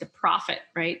 2 is the profit,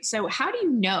 right? So how do you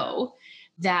know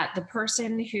that the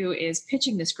person who is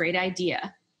pitching this great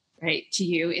idea, right, to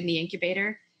you in the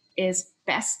incubator is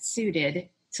best suited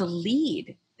to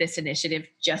lead this initiative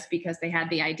just because they had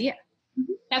the idea?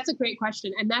 That's a great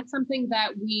question. And that's something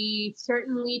that we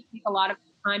certainly take a lot of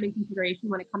time and consideration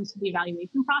when it comes to the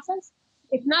evaluation process.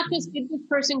 It's not just, did this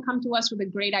person come to us with a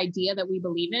great idea that we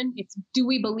believe in? It's, do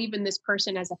we believe in this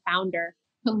person as a founder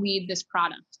to lead this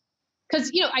product?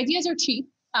 Because, ideas are cheap.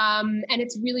 And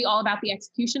it's really all about the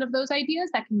execution of those ideas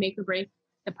that can make or break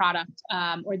the product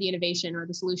or the innovation or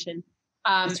the solution.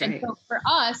 That's right. And so for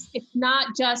us, it's not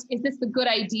just, is this the good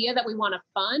idea that we want to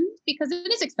fund? Because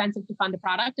it is expensive to fund a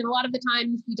product. And a lot of the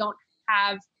times we don't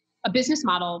have a business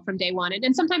model from day one.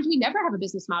 And sometimes we never have a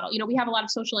business model. We have a lot of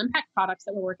social impact products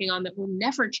that we're working on that we'll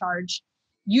never charge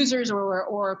users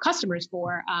or customers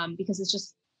for because it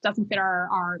just doesn't fit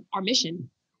our mission.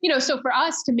 So for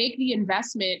us to make the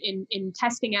investment in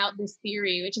testing out this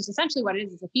theory, which is essentially what it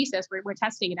is, it's a thesis, we're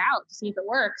testing it out to see if it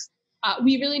works.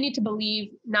 We really need to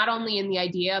believe not only in the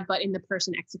idea, but in the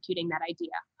person executing that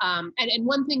idea. And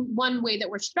one way that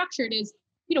we're structured is,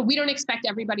 we don't expect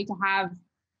everybody to have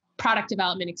product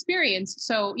development experience.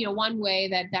 So, one way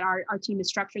that our team is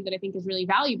structured that I think is really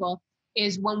valuable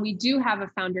is when we do have a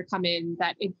founder come in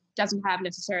that it doesn't have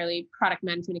necessarily product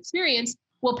management experience,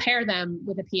 we'll pair them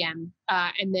with a PM,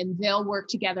 and then they'll work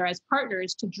together as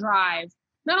partners to drive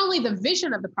not only the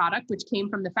vision of the product, which came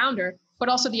from the founder, but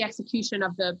also the execution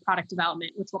of the product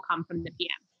development, which will come from the PM.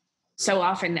 So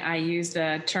often I use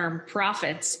the term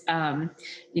prophets,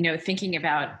 thinking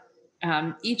about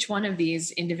each one of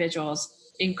these individuals,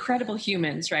 incredible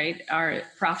humans, right? Our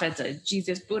prophets,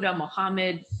 Jesus, Buddha,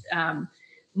 Muhammad,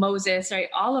 Moses, right?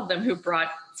 All of them who brought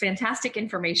fantastic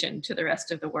information to the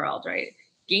rest of the world, right?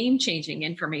 Game-changing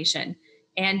information.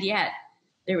 And yet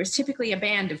there was typically a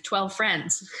band of 12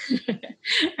 friends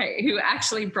right, who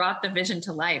actually brought the vision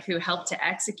to life, who helped to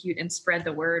execute and spread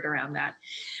the word around that.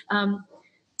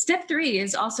 Step 3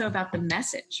 is also about the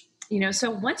message. So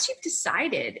once you've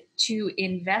decided to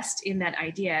invest in that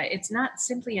idea, it's not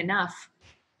simply enough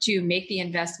to make the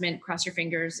investment, cross your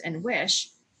fingers and wish.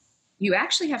 You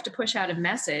actually have to push out a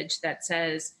message that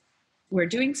says, we're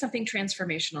doing something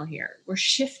transformational here. We're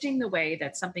shifting the way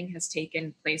that something has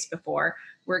taken place before.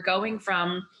 We're going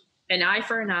from an eye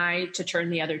for an eye to turn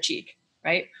the other cheek,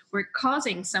 right? We're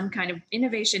causing some kind of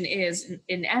innovation is,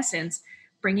 in essence,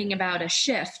 bringing about a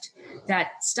shift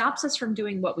that stops us from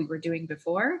doing what we were doing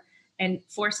before and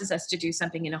forces us to do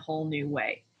something in a whole new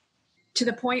way. To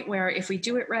the point where if we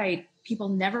do it right, people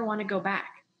never want to go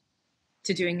back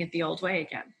to doing it the old way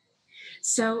again.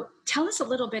 So tell us a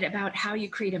little bit about how you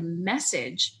create a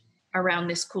message around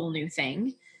this cool new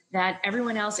thing that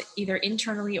everyone else, either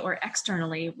internally or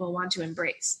externally, will want to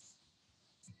embrace.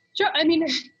 Sure. I mean,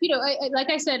 like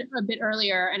I said a bit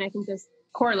earlier, and I think this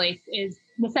correlates, is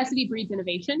necessity breeds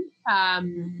innovation.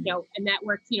 And that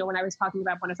works, when I was talking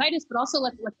about Buenos Aires, but also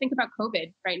let's think about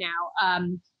COVID right now.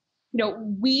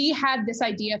 We had this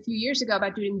idea a few years ago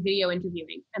about doing video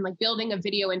interviewing and like building a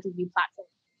video interview platform.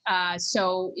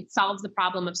 So it solves the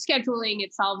problem of scheduling.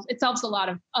 It solves a lot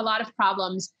of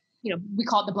problems. We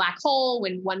call it the black hole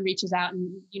when one reaches out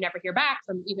and you never hear back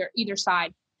from either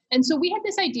side. And so we had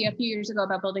this idea a few years ago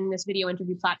about building this video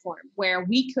interview platform where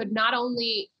we could not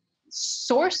only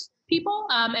source people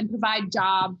and provide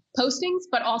job postings,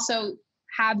 but also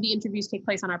have the interviews take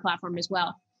place on our platform as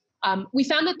well. We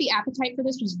found that the appetite for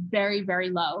this was very, very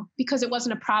low because it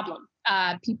wasn't a problem.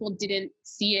 People didn't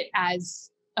see it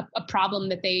as a problem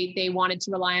that they wanted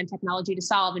to rely on technology to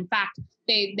solve. In fact,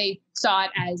 they saw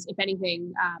it as, if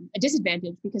anything, a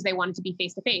disadvantage because they wanted to be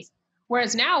face-to-face.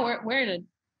 Whereas now we're in a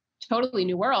totally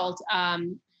new world. Over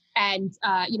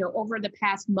the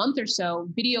past month or so,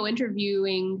 video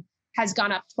interviewing has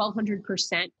gone up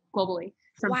 1,200% globally.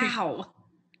 Wow.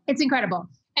 It's incredible.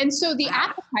 And so the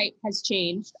appetite has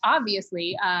changed,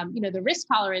 obviously. The risk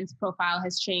tolerance profile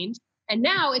has changed. And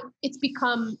now it's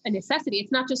become a necessity.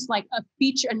 It's not just like a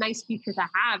nice feature to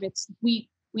have. It's we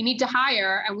need to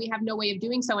hire, and we have no way of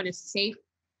doing so in a safe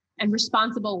and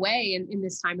responsible way in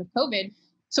this time of COVID.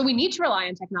 So we need to rely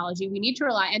on technology. We need to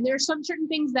and there are some certain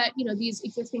things that, these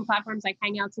existing platforms like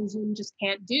Hangouts and Zoom just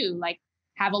can't do, like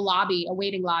have a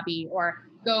waiting lobby, or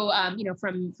go,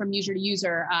 from user to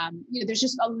user. There's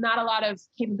just not a lot of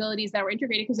capabilities that were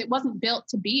integrated because it wasn't built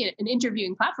to be an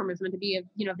interviewing platform. It was meant to be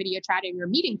a, video chatting or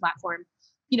meeting platform.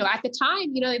 At the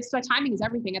time, it's why timing is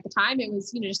everything. At the time, it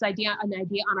was, just an idea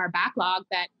on our backlog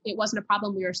that it wasn't a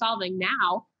problem we were solving.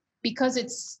 Now, because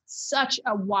it's such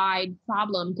a wide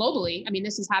problem globally. I mean,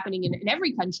 this is happening in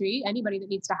every country. Anybody that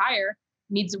needs to hire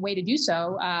needs a way to do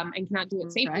so and cannot do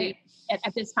it safely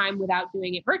at this time without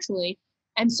doing it virtually.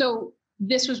 And so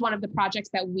this was one of the projects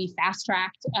that we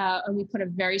fast-tracked and we put a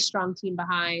very strong team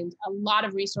behind, a lot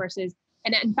of resources.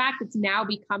 And in fact, it's now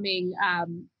becoming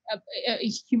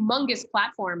a humongous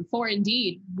platform for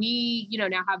Indeed. We,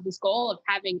 now have this goal of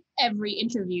having every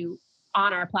interview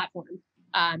on our platform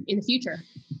in the future.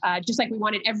 Just like we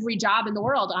wanted every job in the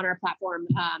world on our platform,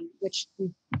 which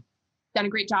we've done a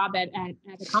great job at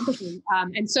accomplishing.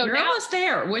 And so you're now, almost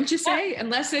there, wouldn't you say? Yeah.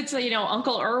 Unless it's,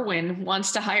 Uncle Irwin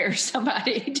wants to hire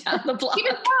somebody down the block.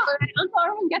 Even so, Uncle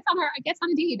Irwin gets on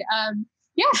Indeed.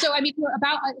 Yeah. So, I mean,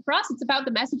 for us, it's about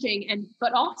the messaging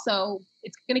but also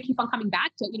it's going to keep on coming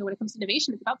back to, when it comes to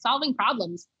innovation, it's about solving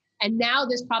problems. And now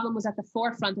this problem was at the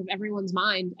forefront of everyone's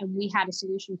mind, and we had a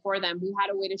solution for them. We had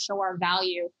a way to show our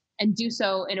value and do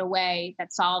so in a way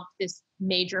that solved this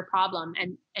major problem.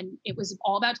 And it was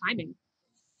all about timing.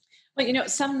 Well,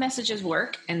 some messages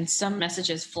work and some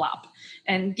messages flop.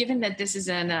 And given that this is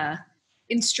an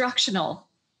instructional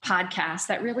podcast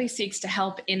that really seeks to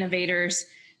help innovators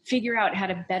figure out how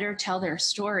to better tell their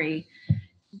story,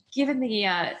 given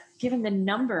the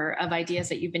number of ideas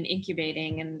that you've been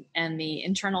incubating and the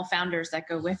internal founders that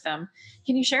go with them,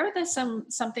 can you share with us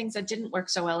some things that didn't work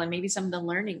so well, and maybe some of the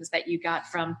learnings that you got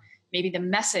from maybe the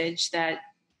message that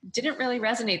didn't really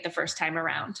resonate the first time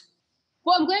around?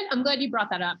 Well, I'm glad you brought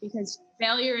that up, because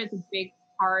failure is a big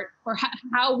part, or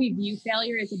how we view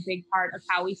failure is a big part of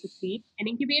how we succeed in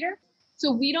Incubator.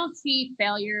 So we don't see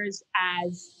failures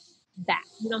as that.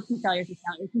 We don't see failures as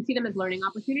failures. We see them as learning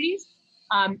opportunities.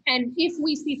 And if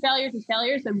we see failures as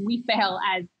failures, then we fail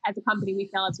as a company, we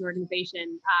fail as an organization,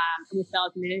 and we fail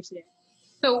as an initiative.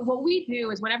 So what we do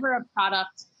is whenever a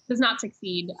product does not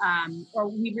succeed, or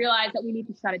we realize that we need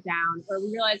to shut it down, or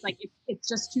we realize like it's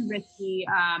just too risky,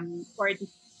 or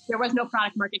there was no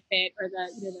product market fit, or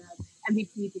the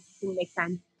MVP just didn't make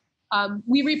sense,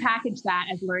 we repackage that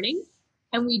as learning,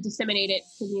 and we disseminate it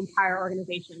to the entire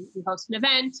organization. We host an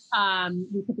event,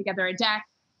 we put together a deck,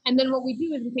 and then what we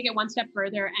do is we take it one step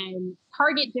further and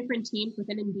target different teams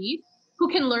within Indeed who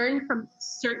can learn from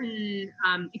certain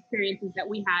experiences that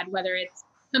we had, whether it's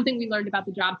something we learned about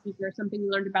the job seeker, something we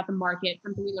learned about the market,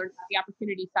 something we learned about the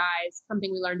opportunity size,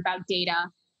 something we learned about data.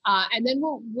 And then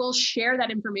we'll share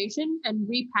that information and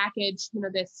repackage,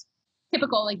 this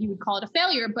typical, like you would call it a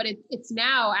failure, but it's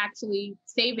now actually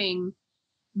saving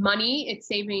money. It's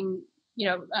saving,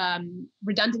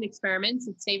 redundant experiments.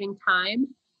 It's saving time,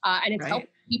 and it's helping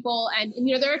people. And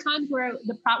there are times where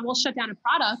we'll shut down a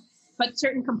product, but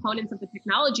certain components of the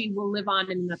technology will live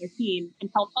on in another team and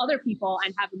help other people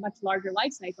and have a much larger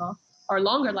life cycle, or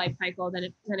longer life cycle than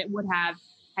it would have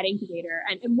at Incubator.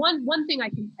 And one thing I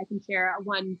can share,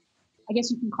 I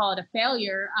guess you can call it a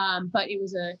failure, but it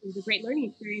was a great learning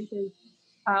experience. Is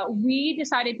we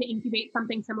decided to incubate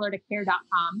something similar to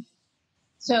care.com.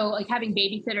 So like having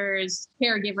babysitters,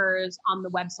 caregivers on the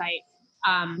website.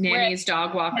 Nannies,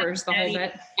 dog walkers, the whole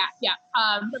bit. Yeah.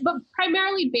 But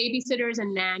primarily babysitters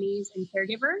and nannies and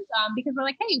caregivers, because we're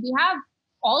like, hey, we have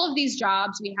all of these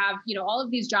jobs. We have, all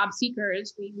of these job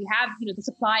seekers. We have, the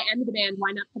supply and the demand.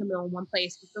 Why not put them all in one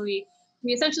place? And so we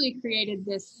essentially created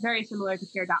this very similar to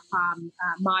care.com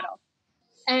model.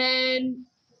 And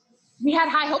we had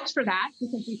high hopes for that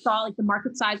because we saw like the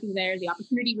market size was there, the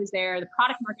opportunity was there, the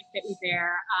product market fit was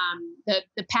there,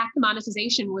 the path to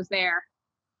monetization was there.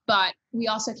 But we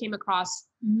also came across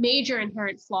major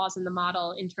inherent flaws in the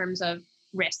model in terms of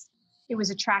risk. It was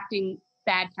attracting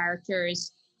bad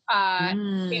characters.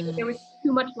 There was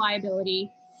too much liability.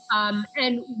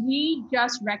 And we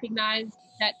just recognized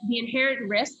that the inherent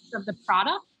risks of the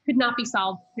product could not be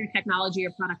solved through technology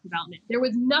or product development. There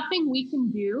was nothing we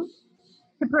can do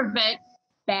to prevent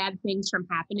bad things from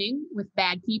happening with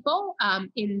bad people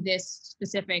in this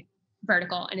specific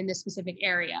vertical and in this specific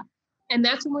area. And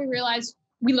that's when we realized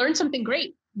we learned something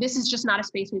great. This is just not a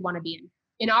space we want to be in.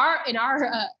 In our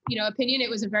opinion, it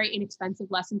was a very inexpensive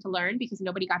lesson to learn because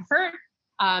nobody got hurt.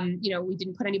 We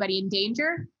didn't put anybody in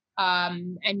danger,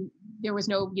 and there was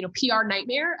no PR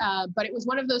nightmare. But it was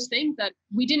one of those things that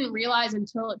we didn't realize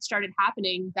until it started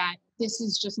happening that this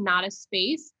is just not a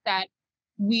space that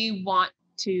we want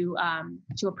to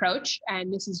approach,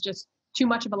 and this is just too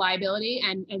much of a liability,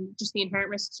 and just the inherent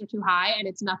risks are too high, and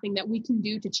it's nothing that we can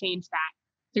do to change that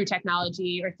through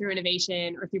technology or through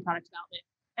innovation or through product development.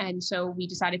 And so we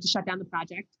decided to shut down the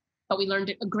project, but we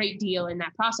learned a great deal in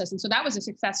that process. And so that was a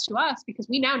success to us because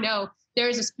we now know there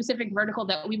is a specific vertical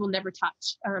that we will never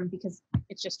touch because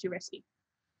it's just too risky.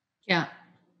 Yeah.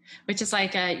 Which is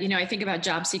like, I think about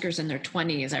job seekers in their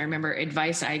 20s. I remember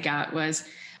advice I got was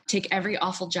take every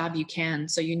awful job you can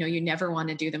so you never want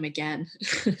to do them again.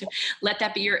 Let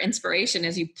that be your inspiration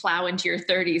as you plow into your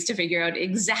 30s to figure out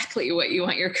exactly what you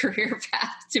want your career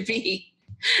path to be.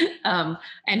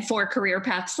 And 4 career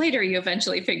paths later, you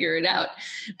eventually figure it out.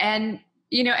 And,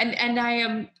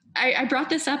 I brought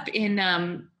this up in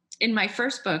my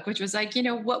first book, which was like,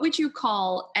 what would you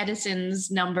call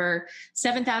Edison's number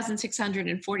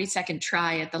 7,642nd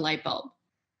try at the light bulb?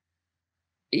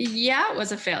 Yeah, it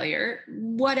was a failure.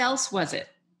 What else was it?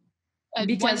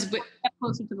 because one step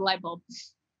closer to the light bulb.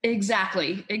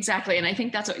 Exactly. And I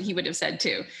think that's what he would have said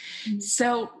too. Mm-hmm.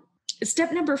 So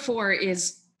step number 4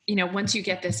 is, once you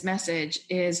get this message,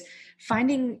 is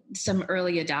finding some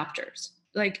early adopters.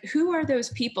 Like, who are those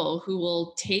people who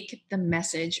will take the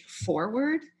message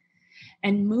forward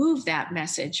and move that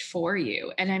message for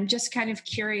you? And I'm just kind of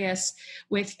curious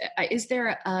is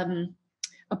there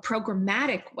a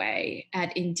programmatic way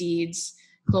at Indeed's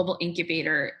Global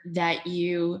Incubator that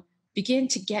you begin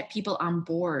to get people on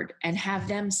board and have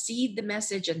them seed the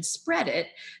message and spread it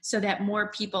so that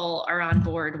more people are on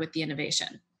board with the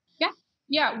innovation?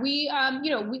 Yeah. We,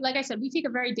 like I said, we take a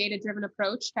very data-driven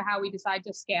approach to how we decide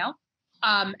to scale.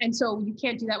 And so you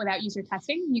can't do that without user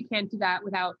testing. You can't do that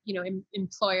without,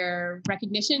 employer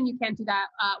recognition. You can't do that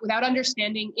without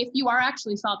understanding if you are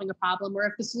actually solving a problem or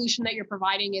if the solution that you're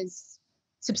providing is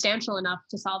substantial enough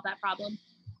to solve that problem.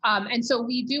 And so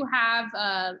we do have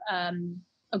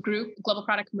a group, Global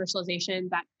Product Commercialization,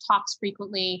 that talks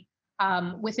frequently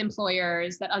with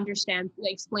employers, that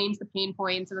explains the pain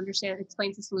points and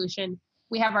explains the solution.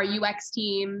 We have our UX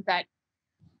team that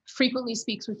frequently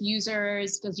speaks with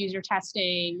users, does user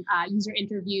testing, user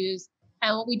interviews.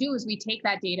 And what we do is we take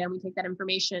that data and we take that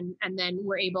information, and then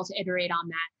we're able to iterate on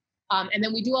that. And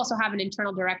then we do also have an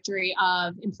internal directory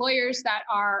of employers that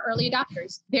are early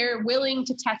adopters. They're willing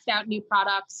to test out new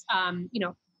products,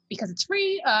 because it's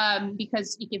free,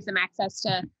 because it gives them access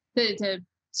to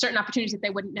certain opportunities that they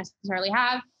wouldn't necessarily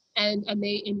have. And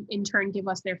they in turn give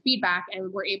us their feedback,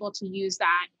 and we're able to use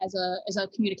that as a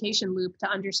communication loop to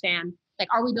understand, like,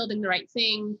 are we building the right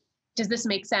thing? Does this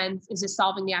make sense? Is this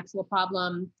solving the actual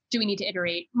problem? Do we need to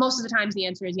iterate? Most of the times the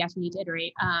answer is yes, we need to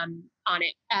iterate on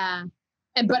it.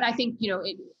 But I think,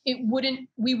 we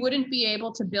wouldn't be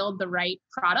able to build the right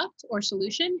product or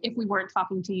solution if we weren't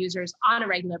talking to users on a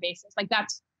regular basis. Like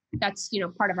that's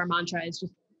part of our mantra is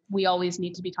just, we always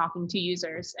need to be talking to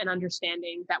users and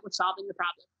understanding that we're solving the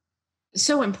problem.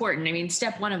 So important. I mean,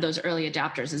 step 1 of those early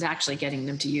adopters is actually getting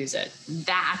them to use it.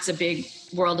 That's a big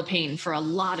world of pain for a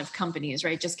lot of companies,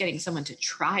 right? Just getting someone to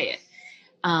try it,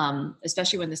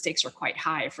 especially when the stakes are quite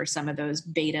high for some of those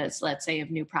betas, let's say,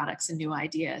 of new products and new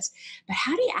ideas. But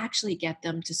how do you actually get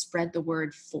them to spread the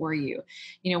word for you?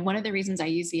 One of the reasons I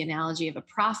use the analogy of a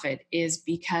prophet is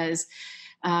because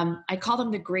I call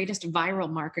them the greatest viral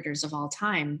marketers of all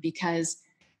time, because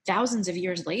thousands of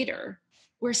years later,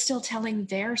 we're still telling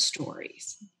their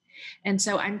stories. And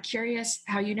so I'm curious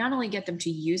how you not only get them to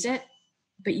use it,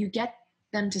 but you get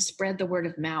them to spread the word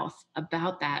of mouth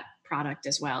about that product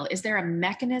as well. Is there a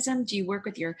mechanism? Do you work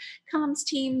with your comms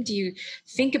team? Do you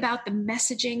think about the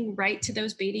messaging right to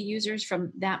those beta users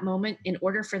from that moment in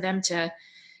order for them to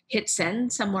hit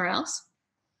send somewhere else?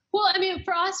 Well, I mean,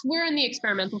 for us, we're in the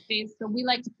experimental phase, so we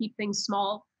like to keep things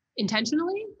small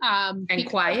intentionally. And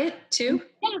quiet too?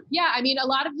 Yeah. I mean, a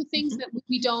lot of the things that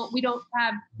we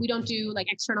don't do like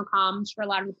external comms for a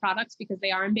lot of the products because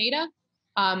they are in beta.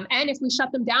 And if we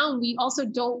shut them down, we also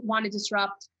don't want to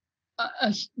disrupt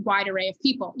a wide array of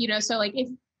people, so like if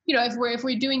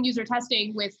we're doing user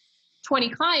testing with 20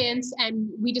 clients and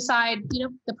we decide,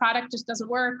 the product just doesn't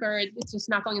work or it's just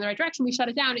not going in the right direction, we shut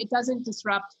it down. It doesn't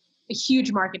disrupt a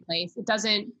huge marketplace. It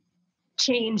doesn't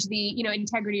change the,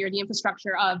 integrity or the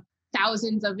infrastructure of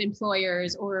thousands of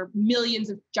employers or millions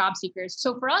of job seekers.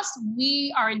 So for us,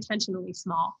 we are intentionally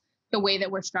small, the way that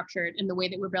we're structured and the way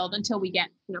that we're built until we get,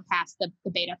 past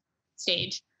the beta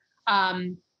stage.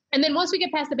 And then once we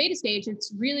get past the beta stage,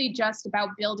 it's really just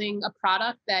about building a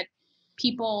product that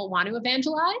people want to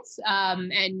evangelize.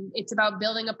 And it's about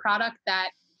building a product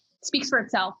that speaks for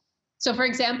itself. So for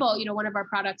example, one of our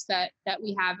products that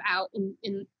we have out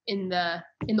in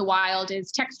the wild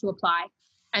is text to apply.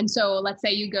 And so let's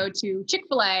say you go to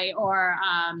Chick-fil-A or,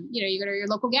 you go to your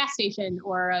local gas station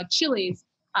or Chili's,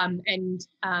 and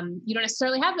you don't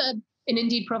necessarily have an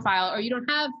Indeed profile, or you don't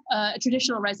have a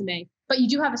traditional resume, but you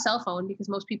do have a cell phone because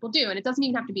most people do. And it doesn't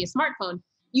even have to be a smartphone.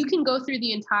 You can go through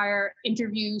the entire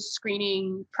interview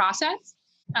screening process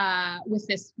with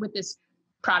this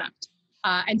product.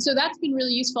 And so that's been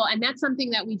really useful. And that's something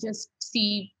that we just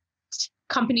see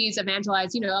companies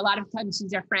evangelize. A lot of times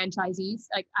these are franchisees,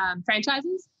 like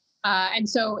franchises. And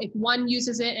so if one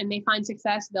uses it and they find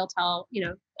success, they'll tell,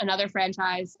 another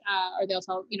franchise, or they'll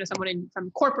tell, someone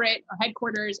from corporate or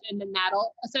headquarters, and then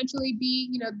that'll essentially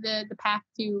be, the path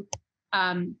to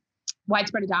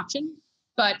widespread adoption.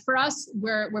 But for us,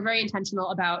 we're very intentional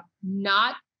about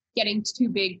not getting too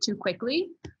big too quickly,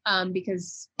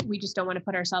 because we just don't want to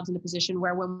put ourselves in a position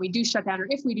where when we do shut down, or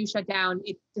if we do shut down,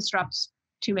 it disrupts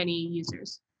too many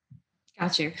users.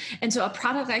 Got you. And so a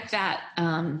product like that,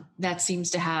 that seems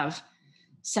to have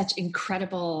such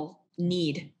incredible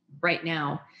need right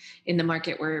now in the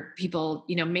market where people,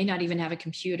 may not even have a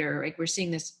computer. Like we're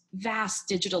seeing this vast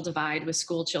digital divide with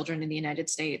school children in the United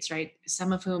States, right?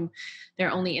 Some of whom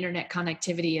their only internet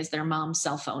connectivity is their mom's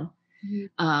cell phone.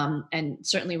 And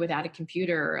certainly without a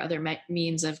computer or other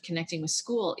means of connecting with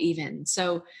school even.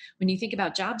 So when you think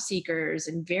about job seekers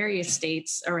in various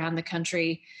states around the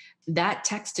country, that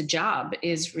text to job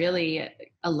is really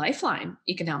a lifeline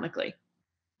economically.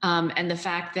 And the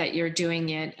fact that you're doing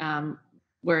it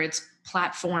where it's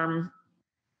platform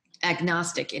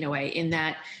agnostic in a way, in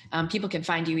that people can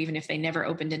find you even if they never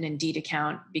opened an Indeed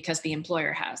account because the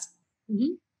employer has.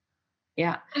 Mm-hmm.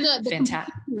 Yeah. And the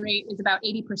fantastic rate is about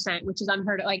 80%, which is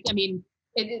unheard of. Like, I mean,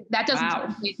 that doesn't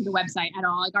translate to the website at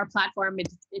all. Like our platform, it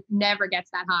never gets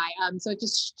that high. So it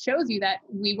just shows you that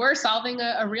we were solving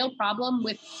a real problem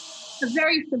with a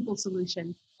very simple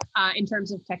solution in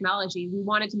terms of technology. We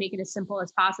wanted to make it as simple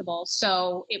as possible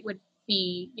so it would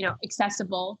be,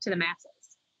 accessible to the masses.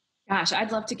 Gosh,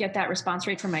 I'd love to get that response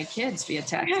rate from my kids via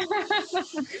text.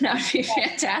 That would be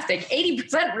fantastic.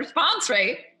 80% response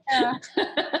rate.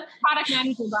 Product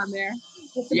managers on there.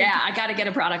 Yeah, I got to get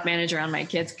a product manager on my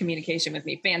kids' communication with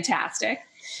me. Fantastic.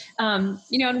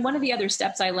 And one of the other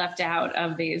steps I left out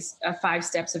of these 5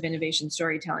 steps of innovation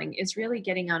storytelling is really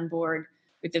getting on board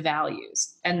with the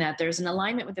values, and that there's an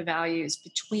alignment with the values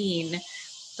between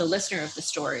the listener of the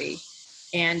story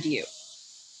and you.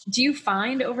 Do you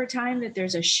find over time that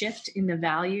there's a shift in the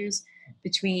values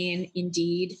between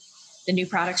Indeed, the new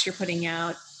products you're putting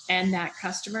out, and that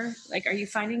customer? Like, are you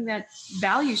finding that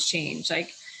values change?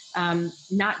 Like,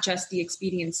 not just the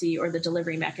expediency or the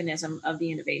delivery mechanism of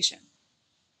the innovation?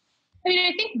 I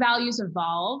mean, I think values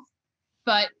evolve,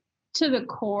 but to the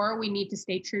core, we need to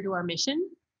stay true to our mission.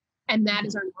 And that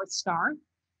is our North Star.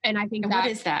 And I think what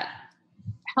is that?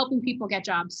 Helping people get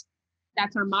jobs.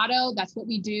 That's our motto. That's what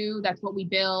we do. That's what we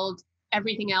build.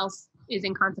 Everything else is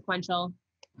inconsequential.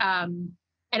 And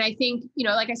I think,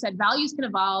 like I said, values can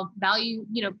evolve,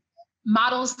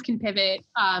 models can pivot,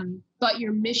 but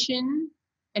your mission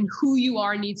and who you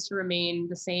are needs to remain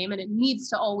the same. And it needs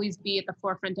to always be at the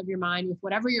forefront of your mind with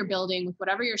whatever you're building, with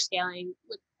whatever you're scaling,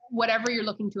 with whatever you're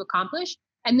looking to accomplish.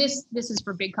 And this is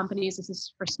for big companies. This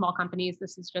is for small companies.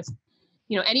 This is just,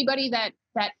 anybody that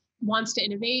wants to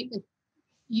innovate,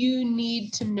 you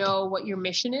need to know what your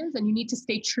mission is, and you need to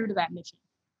stay true to that mission.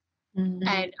 Mm-hmm.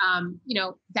 And,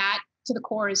 that to the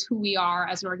core is who we are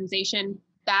as an organization.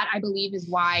 That, I believe, is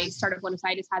why Startup Buenos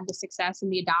Aires had the success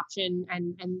and the adoption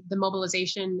and the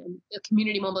mobilization and the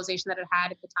community mobilization that it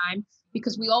had at the time,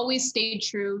 because we always stayed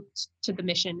true to the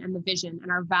mission and the vision and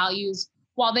our values.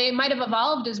 While they might have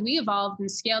evolved as we evolved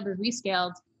and scaled as we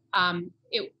scaled,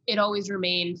 it always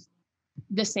remained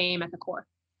the same at the core.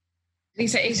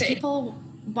 Lisa, if people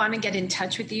want to get in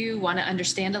touch with you, want to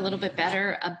understand a little bit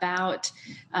better about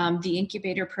the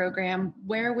incubator program,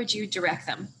 where would you direct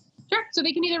them? Sure. So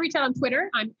they can either reach out on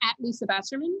Twitter. I'm at Lisa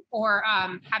Besserman, or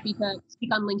happy to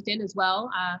speak on LinkedIn as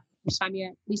well. Just find me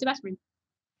at Lisa Besserman.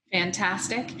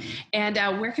 Fantastic. And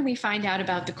where can we find out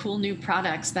about the cool new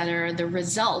products that are the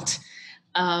result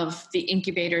of the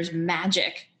incubator's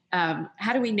magic?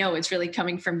 How do we know it's really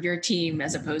coming from your team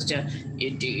as opposed to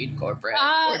Indeed corporate?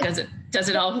 Or does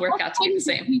it all work out to be the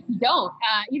same? You don't.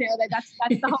 That's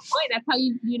the whole point. That's how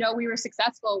we were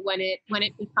successful when it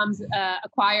becomes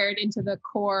acquired into the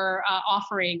core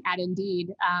offering at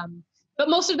Indeed. But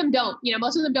most of them don't.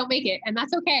 Most of them don't make it, and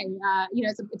that's okay.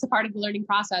 It's a part of the learning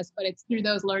process. But it's through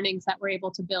those learnings that we're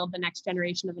able to build the next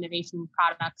generation of innovation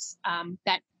products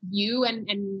that you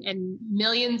and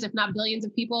millions, if not billions,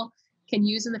 of people can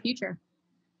use in the future.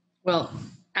 Well,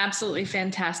 absolutely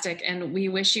fantastic. And we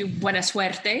wish you buena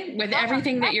suerte with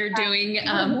everything that you're doing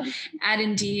at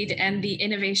Indeed, and the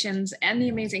innovations and the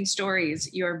amazing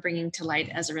stories you're bringing to light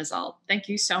as a result. Thank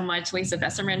you so much, Lisa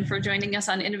Besserman, for joining us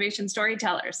on Innovation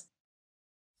Storytellers.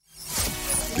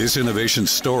 This innovation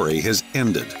story has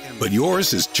ended, but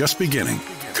yours is just beginning.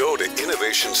 Go to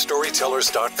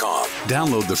innovationstorytellers.com,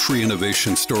 download the free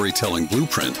Innovation Storytelling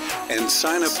Blueprint, and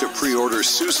sign up to pre-order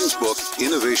Susan's book,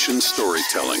 Innovation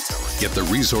Storytelling. Get the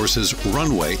resources,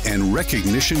 runway, and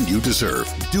recognition you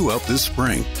deserve due out this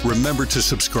spring. Remember to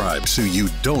subscribe so you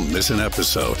don't miss an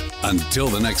episode. Until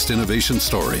the next innovation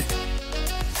story.